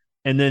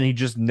 and then he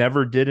just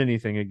never did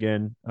anything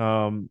again.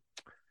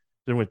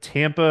 Then with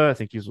Tampa, I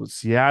think he was with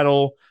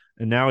Seattle,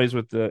 and now he's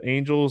with the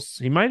Angels.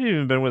 He might have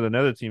even been with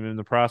another team in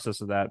the process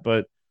of that.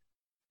 But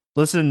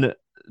listen,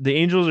 the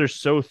Angels are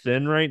so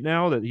thin right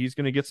now that he's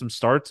going to get some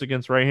starts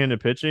against right-handed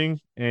pitching.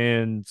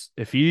 And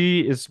if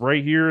he is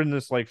right here in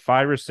this like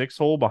 5 or 6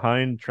 hole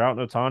behind Trout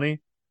and Ohtani,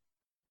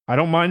 I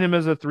don't mind him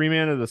as a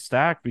 3-man of the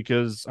stack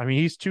because I mean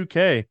he's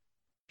 2K.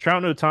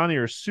 Trout and Ohtani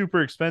are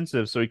super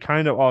expensive, so he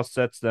kind of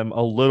offsets them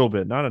a little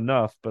bit, not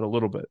enough, but a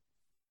little bit.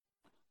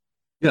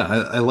 Yeah,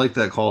 I like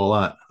that call a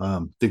lot.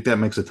 Think that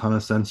makes a ton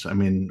of sense. I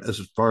mean, as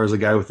far as a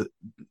guy with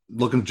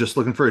looking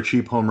for a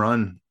cheap home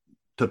run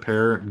to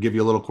pair, give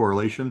you a little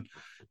correlation,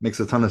 makes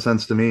a ton of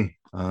sense to me.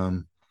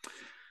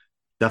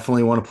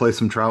 Definitely want to play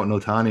some Trout and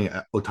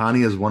Ohtani.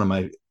 Ohtani is one of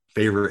my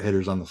favorite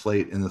hitters on the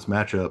slate in this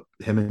matchup.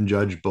 Him and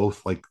Judge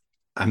both like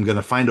I'm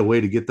gonna find a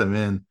way to get them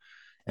in,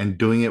 and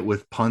doing it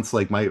with punts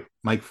like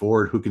Mike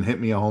Ford, who can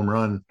hit me a home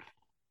run.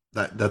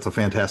 That's a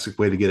fantastic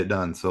way to get it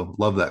done. So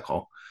love that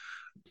call.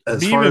 It'd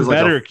As be far even as like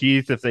a better,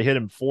 Keith, if they hit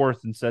him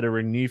fourth instead of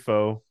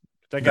Renifo.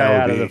 Get that that guy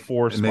would out of the be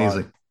 4 spot.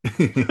 amazing.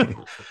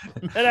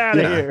 Get out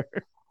of Yeah, here.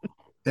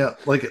 yeah.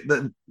 Like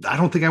I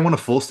don't think I want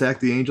to full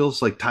stack the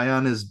Angels. Like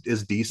Tyon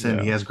is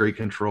decent. He Yeah. has great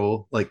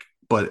control. Like,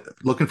 but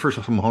looking for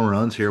some home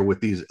runs here with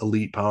these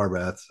elite power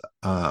bats,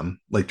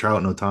 like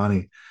Trout and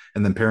Ohtani,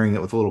 and then pairing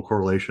it with a little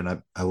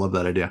correlation. I love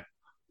that idea.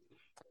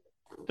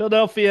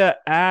 Philadelphia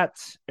at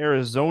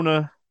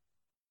Arizona.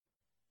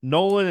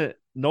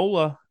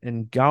 Nola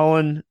and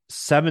Gallen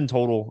 7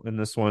 total in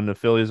this one. The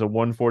Phillies a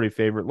 140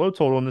 favorite, low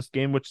total in this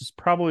game, which is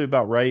probably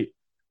about right.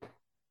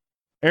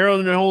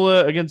 Aaron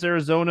Nola against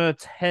Arizona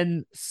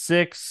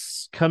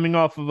 10-6, coming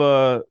off of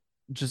a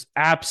just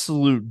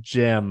absolute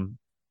gem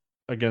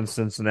against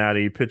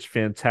Cincinnati. He pitched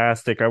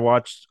fantastic. I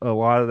watched a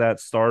lot of that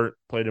start,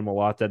 played him a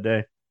lot that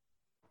day.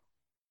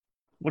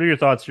 What are your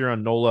thoughts here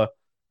on Nola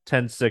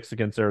 10-6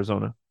 against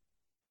Arizona?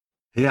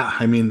 Yeah,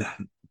 I mean,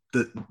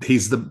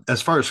 he's the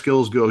as far as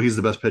skills go, he's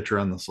the best pitcher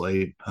on the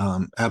slate.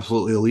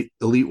 Absolutely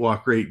elite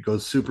walk rate,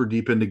 goes super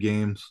deep into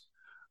games.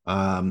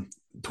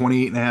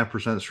 28.5%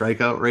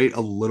 strikeout rate,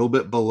 a little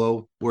bit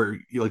below where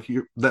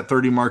that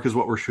 30 mark is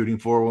what we're shooting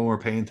for when we're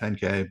paying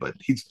 10K, but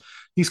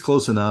he's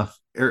close enough.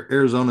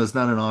 Arizona is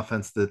not an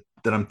offense that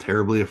I'm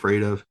terribly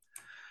afraid of.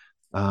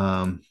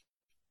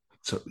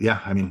 So yeah,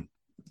 I mean,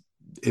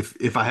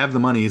 if I have the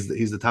money,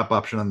 he's the top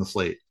option on the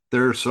slate.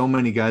 There are so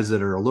many guys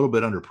that are a little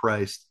bit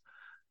underpriced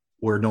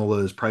where Nola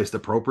is priced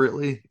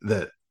appropriately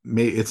that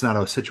it's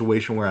not a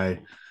situation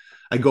where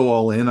I go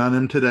all in on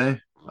him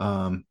today,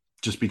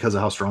 just because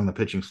of how strong the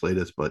pitching slate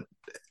is. But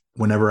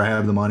whenever I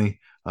have the money,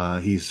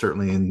 he's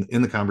certainly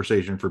in the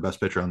conversation for best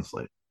pitcher on the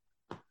slate.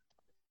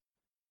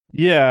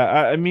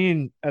 Yeah, I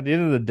mean, at the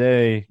end of the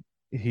day,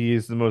 he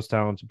is the most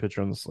talented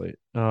pitcher on the slate.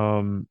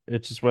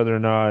 It's just whether or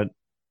not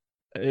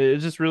it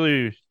just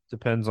really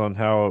depends on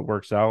how it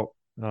works out,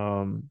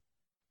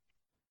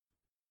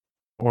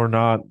 or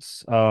not.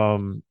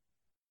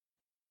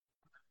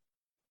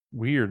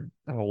 Weird,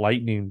 a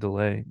lightning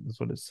delay is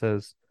what it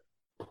says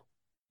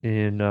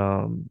in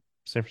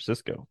San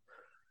Francisco.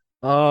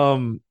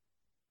 Um,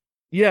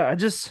 yeah, I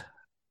just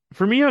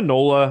for me on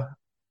Nola,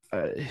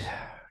 uh,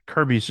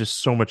 Kirby's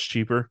just so much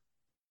cheaper.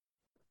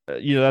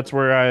 That's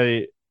where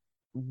I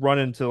run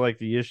into like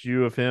the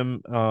issue of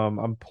him.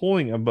 I'm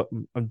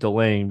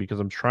delaying because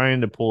I'm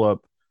trying to pull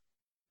up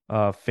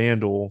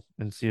FanDuel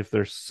and see if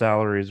their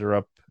salaries are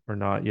up or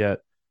not yet.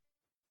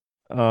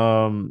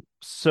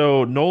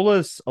 So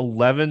Nola's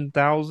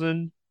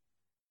 11,000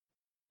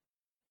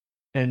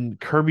 and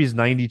Kirby's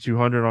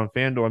 9,200 on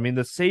FanDuel. I mean,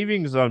 the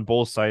savings on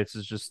both sites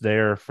is just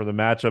there for the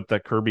matchup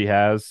that Kirby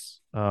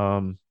has.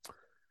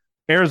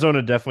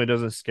 Arizona definitely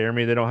doesn't scare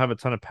me. They don't have a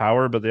ton of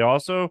power, but they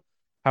also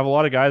have a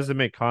lot of guys that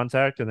make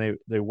contact and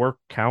they work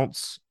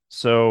counts.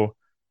 So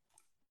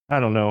I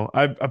don't know.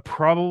 I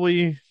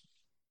probably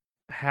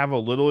have a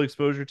little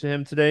exposure to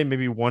him today,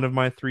 maybe one of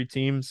my three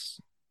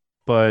teams,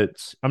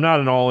 but I'm not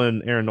an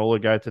all-in Aaron Nola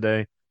guy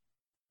today.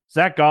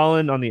 Zach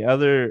Gallen on the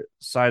other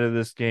side of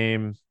this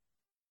game,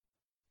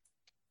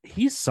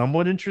 he's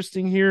somewhat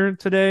interesting here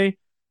today.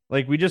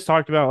 Like we just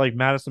talked about, like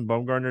Madison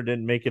Bumgarner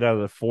didn't make it out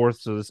of the fourth,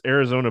 so this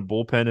Arizona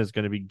bullpen is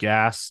going to be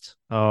gassed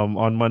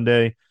on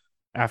Monday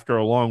after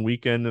a long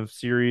weekend of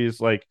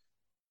series. Like,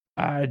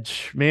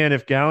 man,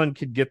 if Gallen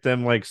could get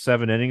them like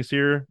 7 innings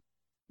here,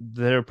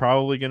 they're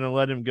probably going to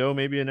let him go.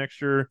 Maybe an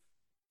extra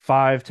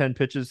 5-10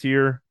 pitches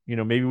here.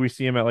 Maybe we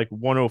see him at like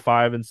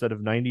 105 instead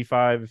of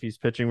 95 if he's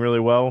pitching really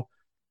well.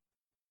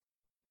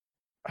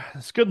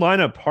 It's a good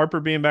lineup. Harper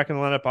being back in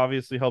the lineup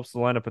obviously helps the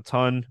lineup a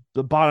ton.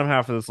 The bottom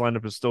half of this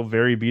lineup is still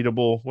very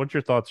beatable. What's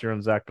your thoughts here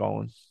on Zach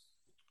Gallen?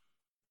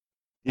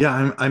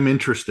 Yeah, I'm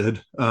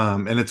interested,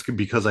 and it's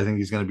because I think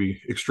he's going to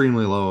be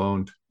extremely low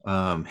owned.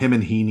 Him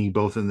and Heaney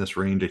both in this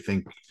range.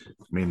 I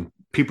mean,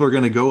 people are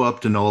going to go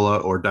up to Nola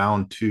or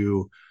down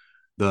to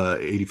the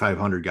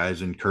 8,500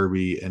 guys in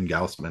Kirby and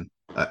Gaussman.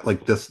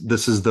 Like this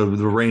is the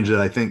range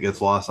that I think gets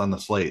lost on the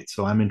slate.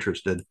 So I'm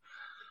interested.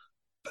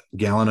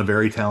 Gallen, a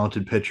very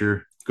talented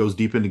pitcher, goes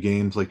deep into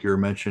games like you were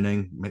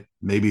mentioning.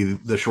 Maybe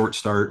the short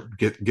start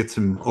gets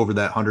him over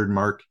that 100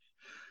 mark.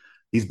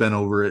 He's been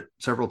over it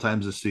several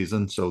times this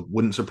season, so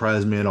wouldn't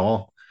surprise me at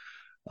all.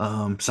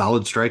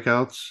 Solid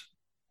strikeouts,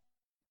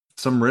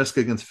 some risk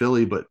against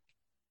Philly, but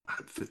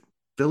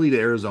Philly to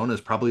Arizona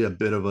is probably a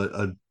bit of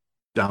a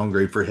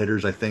downgrade for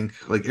hitters. I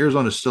think like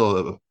Arizona is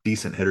still a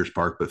decent hitters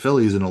park, but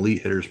Philly is an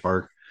elite hitters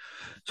park,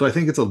 so I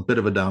think it's a bit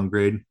of a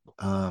downgrade.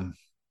 I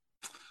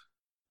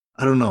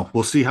don't know.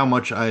 We'll see how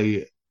much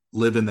I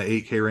live in the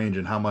 8K range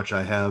and how much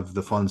I have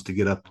the funds to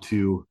get up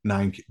to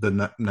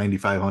the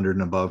 9,500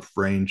 and above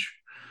range.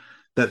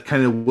 That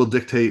kind of will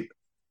dictate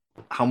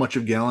how much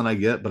of Gallen I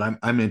get, but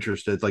I'm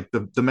interested. Like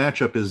the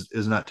matchup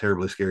is not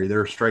terribly scary.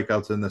 There are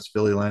strikeouts in this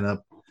Philly lineup.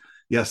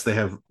 Yes, they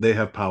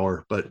have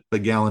power, but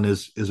Gallen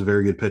is a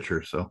very good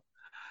pitcher, so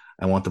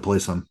I want to play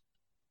some.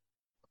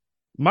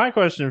 My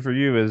question for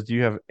you is, do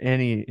you have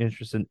any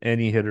interest in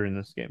any hitter in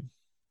this game?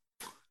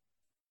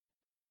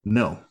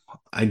 No,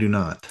 I do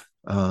not.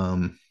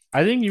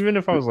 I think even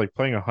if I was like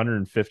playing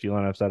 150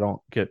 lineups, I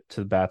don't get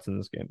to the bats in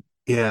this game.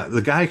 Yeah,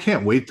 the guy I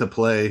can't wait to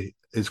play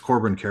is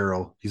Corbin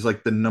Carroll. He's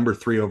like the number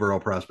 3 overall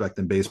prospect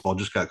in baseball.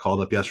 Just got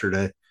called up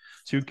yesterday.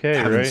 2K,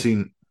 Haven't right?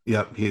 seen.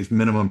 Yep, he's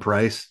minimum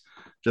price.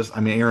 I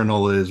mean, Aaron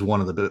Nola is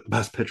one of the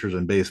best pitchers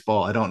in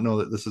baseball. I don't know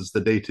that this is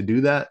the day to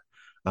do that,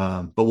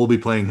 but we'll be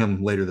playing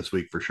him later this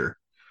week for sure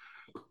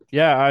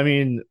Yeah, I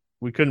mean,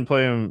 we couldn't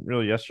play him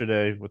really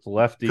yesterday with the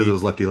because it lefty.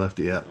 was lefty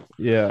lefty. Yeah,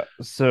 Yeah,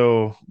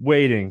 so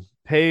waiting,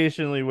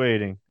 patiently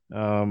waiting.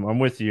 I'm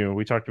with you.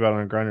 We talked about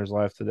it on Grinders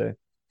Live today.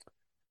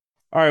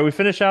 All right, we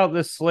finish out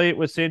this slate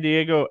with San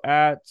Diego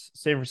at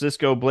San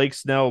Francisco. Blake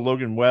Snell,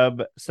 Logan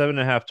Webb,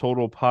 7.5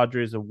 total.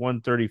 Padres of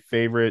 130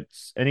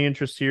 favorites. Any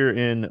interest here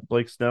in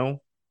Blake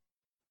Snell?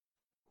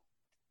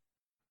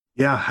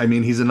 yeah. I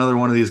mean, he's another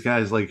one of these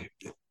guys. Like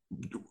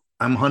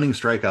I'm hunting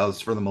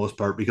strikeouts for the most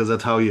part because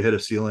that's how you hit a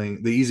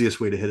ceiling. The easiest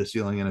way to hit a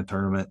ceiling in a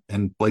tournament.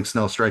 And Blake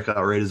Snell's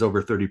strikeout rate is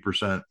over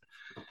 30%.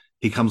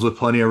 He comes with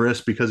plenty of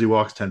risk because he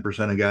walks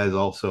 10% of guys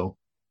also.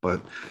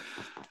 But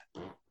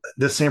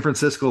this San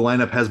Francisco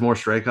lineup has more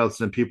strikeouts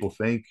than people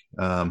think.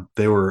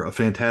 They were a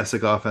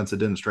fantastic offense that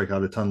didn't strike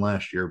out a ton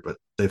last year, but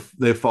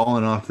they've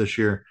fallen off this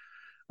year.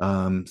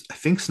 I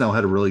think Snell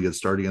had a really good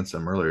start against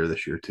them earlier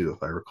this year too,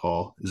 if I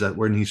recall. Is that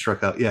when he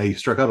struck out? Yeah, he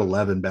struck out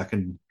 11 back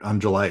on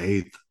July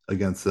 8th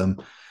against them.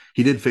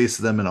 He did face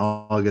them in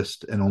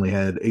August and only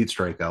had 8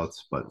 strikeouts,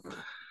 but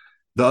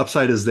the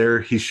upside is there.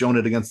 He's shown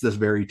it against this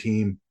very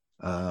team.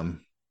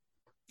 Um,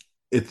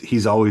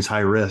 he's always high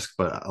risk,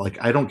 but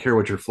like I don't care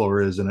what your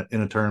floor is in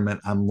a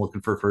tournament. I'm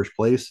looking for first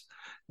place,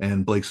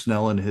 and Blake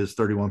Snell and his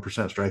 31%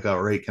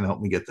 strikeout rate can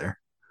help me get there.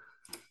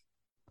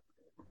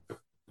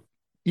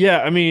 Yeah,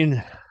 I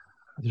mean,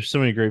 there's so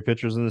many great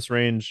pitchers in this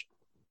range.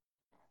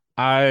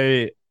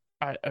 I,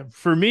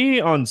 for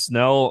me on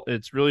Snell,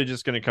 it's really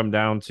just going to come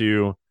down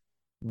to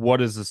what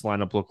does this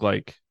lineup look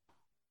like?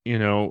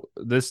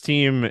 This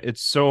team,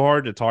 it's so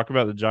hard to talk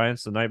about the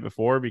Giants the night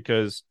before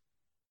because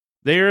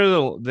they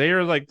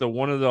are like the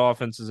one of the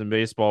offenses in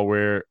baseball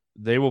where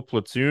they will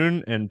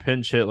platoon and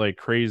pinch hit like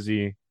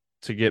crazy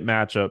to get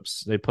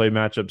matchups. They play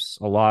matchups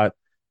a lot.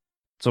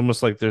 It's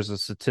almost like there's a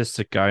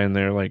statistic guy in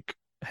there like,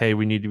 hey,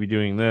 we need to be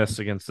doing this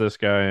against this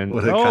guy. And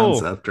What a oh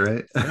concept,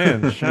 right?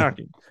 man,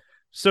 shocking.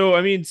 So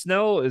I mean,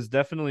 Snell is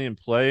definitely in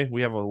play.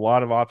 We have a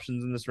lot of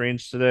options in this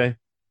range today.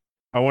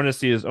 I want to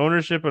see his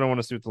ownership and I want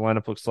to see what the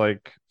lineup looks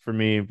like for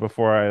me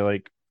before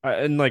I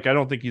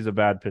don't think he's a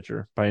bad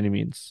pitcher by any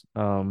means.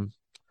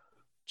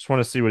 Just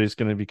want to see what he's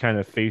going to be kind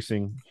of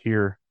facing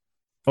here,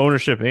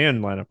 ownership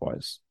and lineup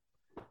wise.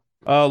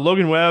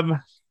 Logan Webb,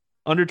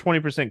 under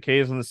 20%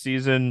 Ks in the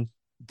season,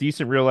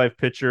 decent real life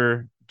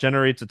pitcher,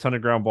 generates a ton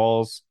of ground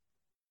balls.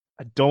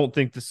 I don't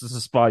think this is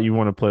a spot you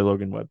want to play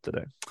Logan Webb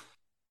today.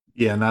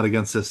 Yeah, not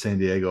against this San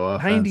Diego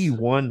offense.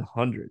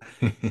 9,100.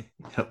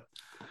 Yep.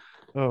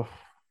 Oh,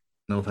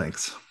 No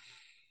thanks.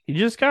 he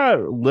just got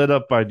lit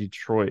up by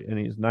Detroit, and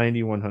he's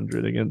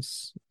 9,100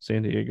 against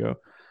San Diego.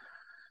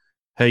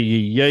 Hey,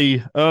 yay.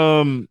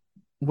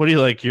 What do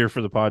you like here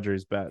for the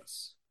Padres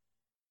bats?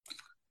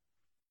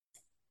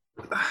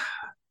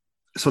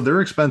 So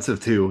they're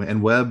expensive too.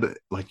 And Webb,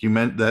 like you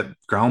meant, that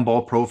ground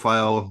ball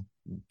profile,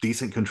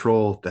 decent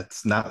control.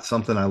 That's not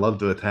something I love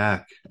to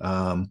attack.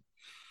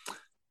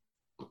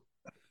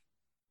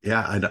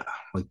 Yeah,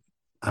 like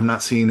I'm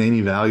not seeing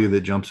any value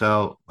that jumps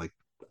out. Like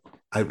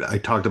I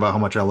talked about how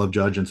much I love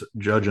Judge and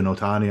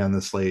Otani on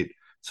this slate,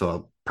 so I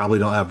probably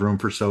don't have room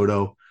for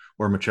Soto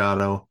or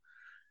Machado.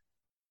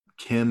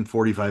 Kim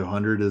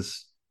 4,500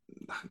 is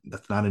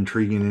that's not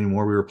intriguing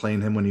anymore. We were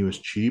playing him when he was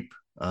cheap.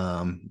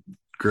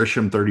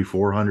 Grisham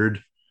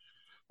 3,400.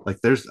 Like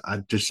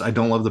I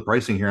don't love the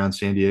pricing here on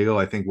San Diego.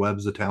 I think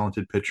Webb's a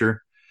talented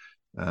pitcher.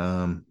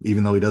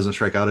 Even though he doesn't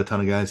strike out a ton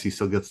of guys, he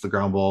still gets the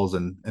ground balls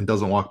and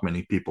doesn't walk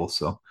many people.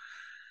 So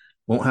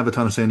won't have a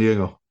ton of San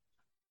Diego.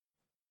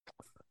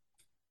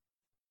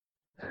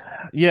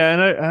 Yeah,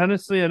 and I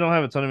don't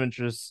have a ton of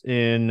interest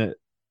in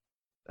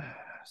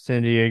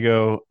San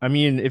Diego. I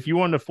mean, if you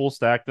wanted to full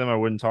stack them, I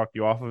wouldn't talk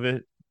you off of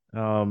it.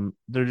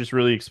 They're just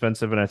really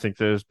expensive, and I think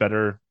there's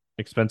better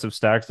expensive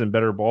stacks and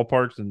better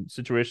ballparks and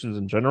situations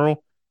in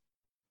general.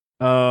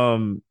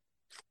 Um,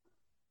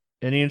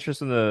 any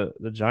interest in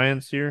the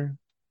Giants here?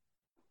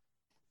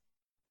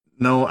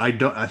 No, I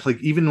don't. I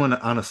like even when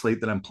on a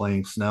slate that I'm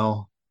playing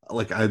Snell,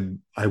 like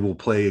I will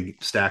play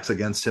stacks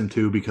against him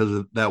too because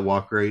of that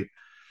walk rate.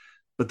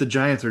 But the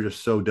Giants are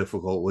just so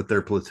difficult with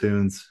their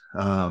platoons.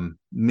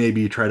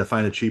 Maybe you try to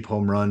find a cheap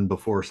home run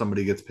before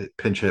somebody gets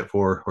pinch hit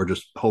for, or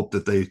just hope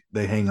that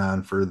they hang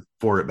on for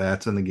 4 at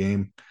bats in the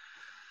game.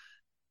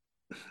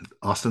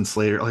 Austin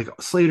Slater, like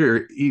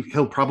Slater,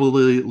 he'll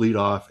probably lead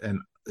off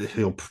and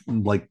he'll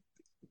like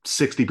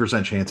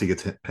 60% chance he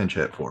gets pinch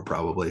hit for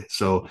probably.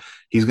 So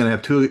he's going to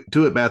have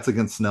two at bats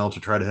against Snell to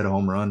try to hit a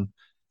home run.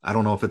 I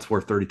don't know if it's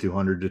worth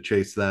 3,200 to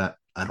chase that.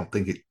 I don't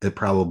think it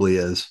probably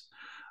is.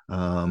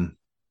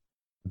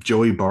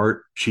 Joey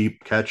Bart,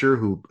 cheap catcher,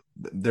 who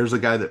there's a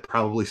guy that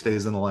probably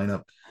stays in the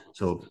lineup.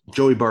 So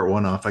Joey Bart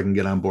one off I can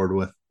get on board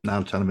with.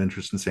 Not a ton of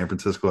interest in San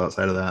Francisco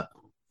outside of that.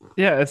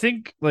 Yeah, I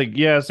think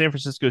San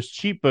Francisco's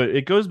cheap, but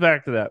it goes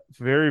back to that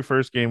very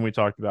first game we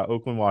talked about,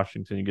 Oakland,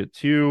 Washington. You get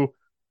two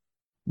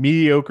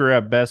mediocre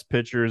at best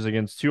pitchers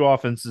against two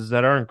offenses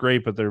that aren't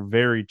great, but they're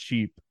very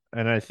cheap.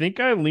 And I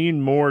think I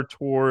lean more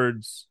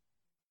towards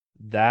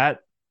that.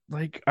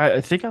 Like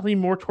I think I lean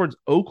more towards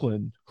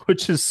Oakland,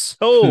 which is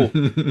so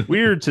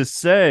weird to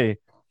say.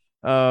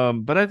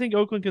 But I think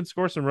Oakland can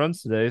score some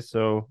runs today,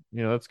 so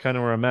that's kind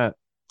of where I'm at.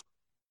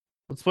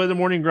 Let's play the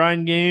morning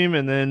grind game,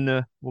 and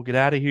then we'll get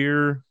out of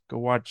here, go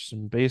watch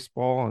some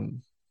baseball,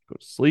 and go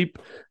to sleep.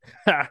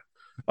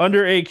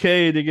 Under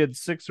 8K to get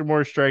 6 or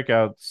more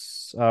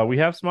strikeouts. We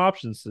have some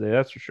options today,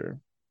 that's for sure.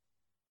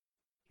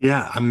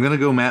 Yeah, I'm gonna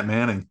go Matt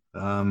Manning.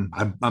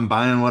 I'm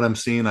buying what I'm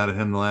seeing out of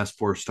him the last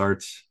 4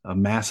 starts. A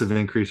massive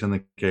increase in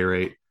the K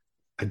rate.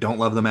 I don't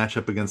love the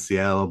matchup against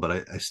Seattle,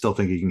 but I still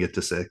think he can get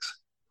to 6.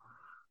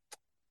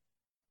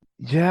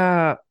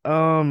 Yeah,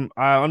 I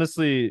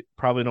honestly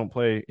probably don't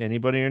play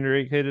anybody under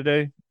 8K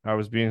today. I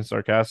was being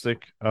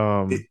sarcastic.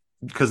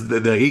 Because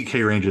the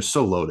 8K range is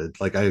so loaded.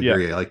 Like I Yeah.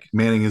 agree. Like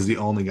Manning is the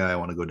only guy I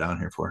want to go down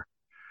here for.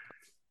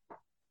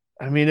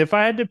 I mean, if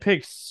I had to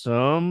pick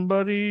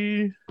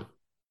somebody,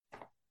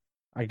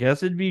 I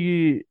guess it'd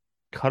be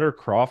Cutter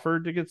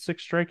Crawford to get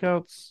 6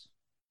 strikeouts.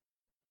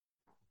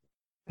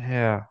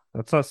 Yeah,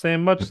 that's not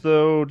saying much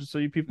though, just so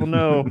you people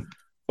know.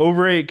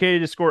 Over 8K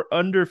to score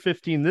under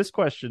 15. This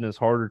question is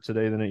harder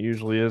today than it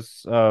usually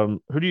is.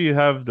 Who do you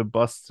have to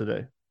bust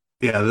today?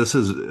 Yeah, this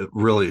is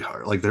really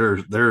hard. Like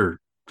there are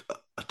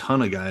a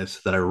ton of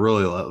guys that I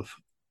really love.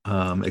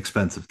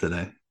 Expensive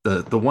today.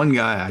 The one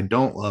guy I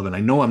don't love, and I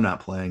know I'm not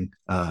playing,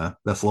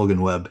 that's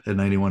Logan Webb at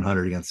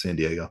 9,100 against San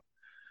Diego.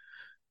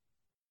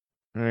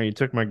 All right, you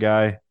took my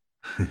guy.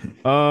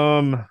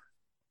 Gosh,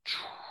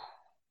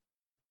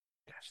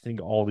 I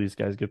think all these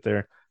guys get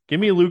there. Give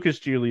me Lucas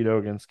Giolito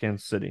against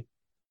Kansas City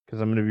because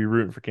I'm going to be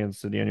rooting for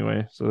Kansas City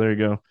anyway. So there you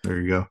go. There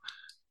you go.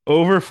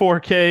 Over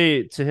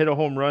 4K to hit a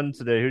home run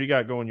today. Who do you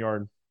got going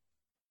yard?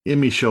 Give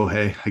me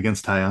Shohei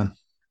against Tyon.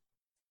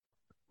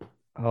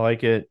 I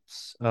like it.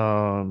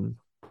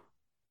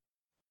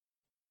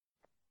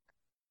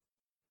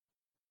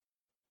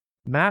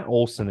 Matt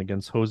Olson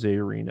against Jose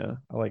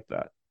Arena. I like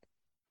that.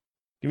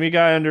 Give me a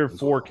guy under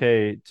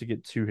 4K to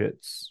get 2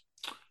 hits.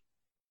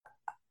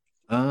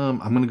 I'm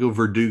gonna go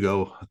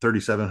Verdugo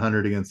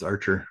 3,700 against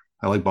Archer.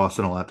 I like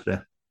Boston a lot today.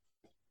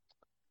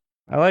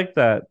 I like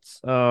that.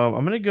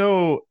 I'm gonna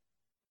go.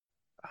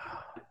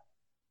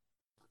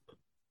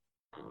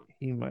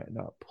 He might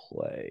not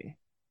play.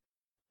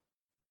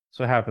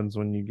 So what happens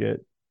when you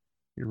get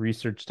your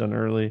research done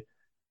early.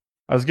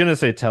 I was gonna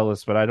say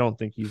Tellis, but I don't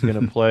think he's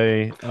gonna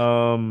play.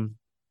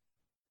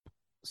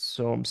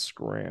 So I'm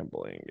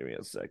scrambling. Give me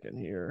a second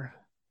here.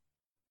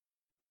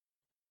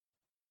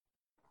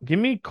 Give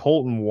me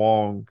Colton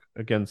Wong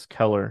against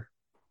Keller.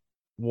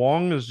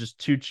 Wong is just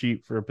too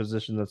cheap for a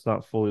position that's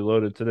not fully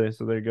loaded today.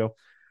 So there you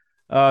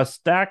go.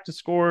 Stack to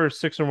score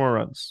 6 or more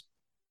runs.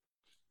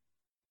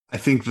 I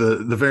think the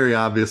very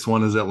obvious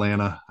one is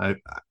Atlanta.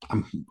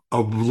 I'm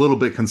a little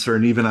bit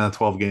concerned, even on a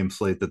 12 game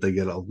slate, that they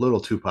get a little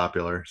too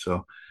popular.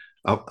 So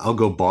I'll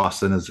go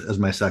Boston as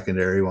my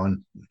secondary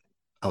one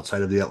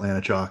outside of the Atlanta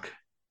chalk.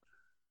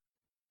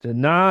 Did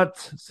not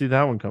see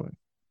that one coming.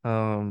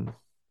 I'm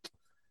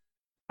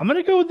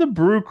gonna go with the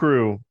Brew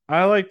Crew.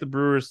 I like the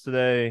Brewers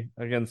today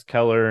against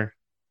Keller.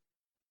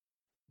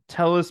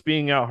 Tellis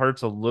being out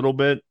hurts a little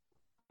bit,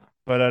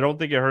 but I don't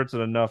think it hurts it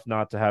enough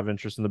not to have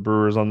interest in the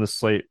Brewers on this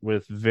slate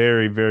with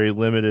very, very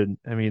limited.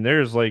 I mean,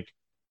 there's like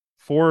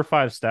 4 or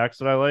 5 stacks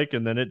that I like,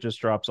 and then it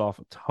just drops off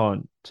a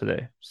ton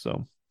today.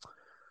 So,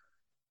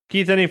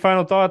 Keith, any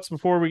final thoughts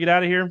before we get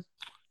out of here?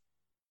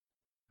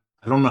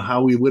 I don't know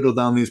how we whittle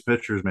down these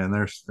pitchers, man.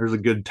 There's a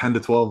good 10 to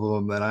 12 of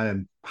them that I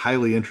am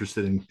highly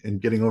interested in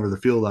getting over the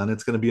field on.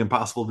 It's going to be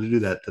impossible to do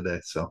that today.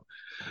 So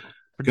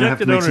gonna have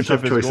to Projected make some tough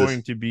ownership is choices.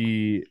 going to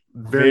be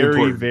Very very,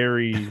 important.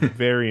 very,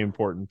 very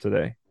important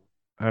today.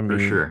 I For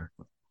mean, sure.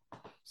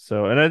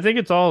 so, and I think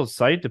it's all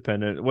site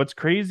dependent. What's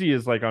crazy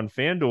is like on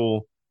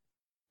FanDuel,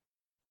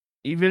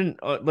 even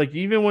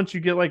once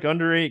you get like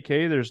under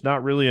 8K, there's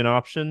not really an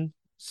option.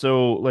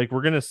 So like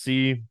we're gonna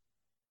see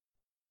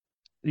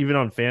even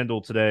on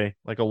FanDuel today,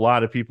 like a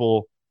lot of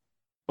people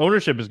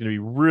ownership is gonna be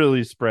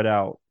really spread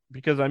out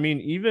because I mean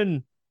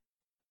even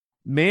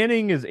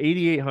Manning is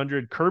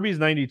 8,800, Kirby's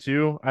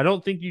 92. I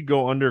don't think you'd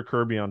go under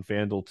Kirby on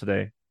FanDuel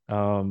today.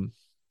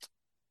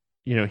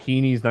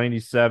 Heaney's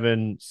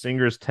 97,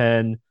 Singer's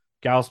 10,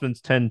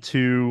 Gausman's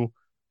 10-2,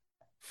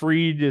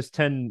 Freed is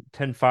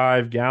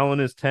 10-5, Gallon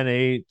is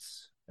 10-8.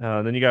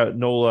 Then you got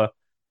Nola.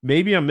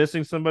 Maybe I'm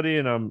missing somebody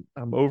and I'm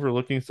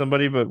overlooking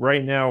somebody, but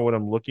right now what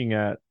I'm looking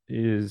at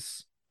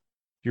is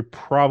you're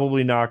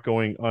probably not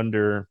going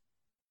under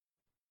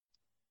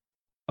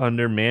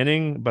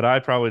Manning, but I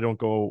probably don't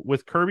go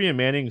with Kirby and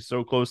Manning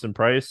so close in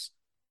price.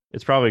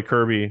 It's probably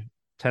Kirby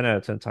 10 out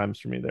of 10 times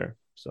for me there.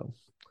 So,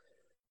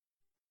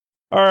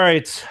 all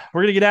right,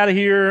 we're going to get out of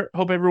here.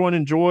 Hope everyone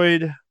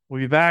enjoyed.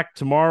 We'll be back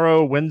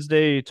tomorrow,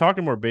 Wednesday,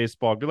 talking more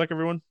baseball. Good luck,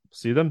 everyone.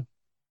 See you then.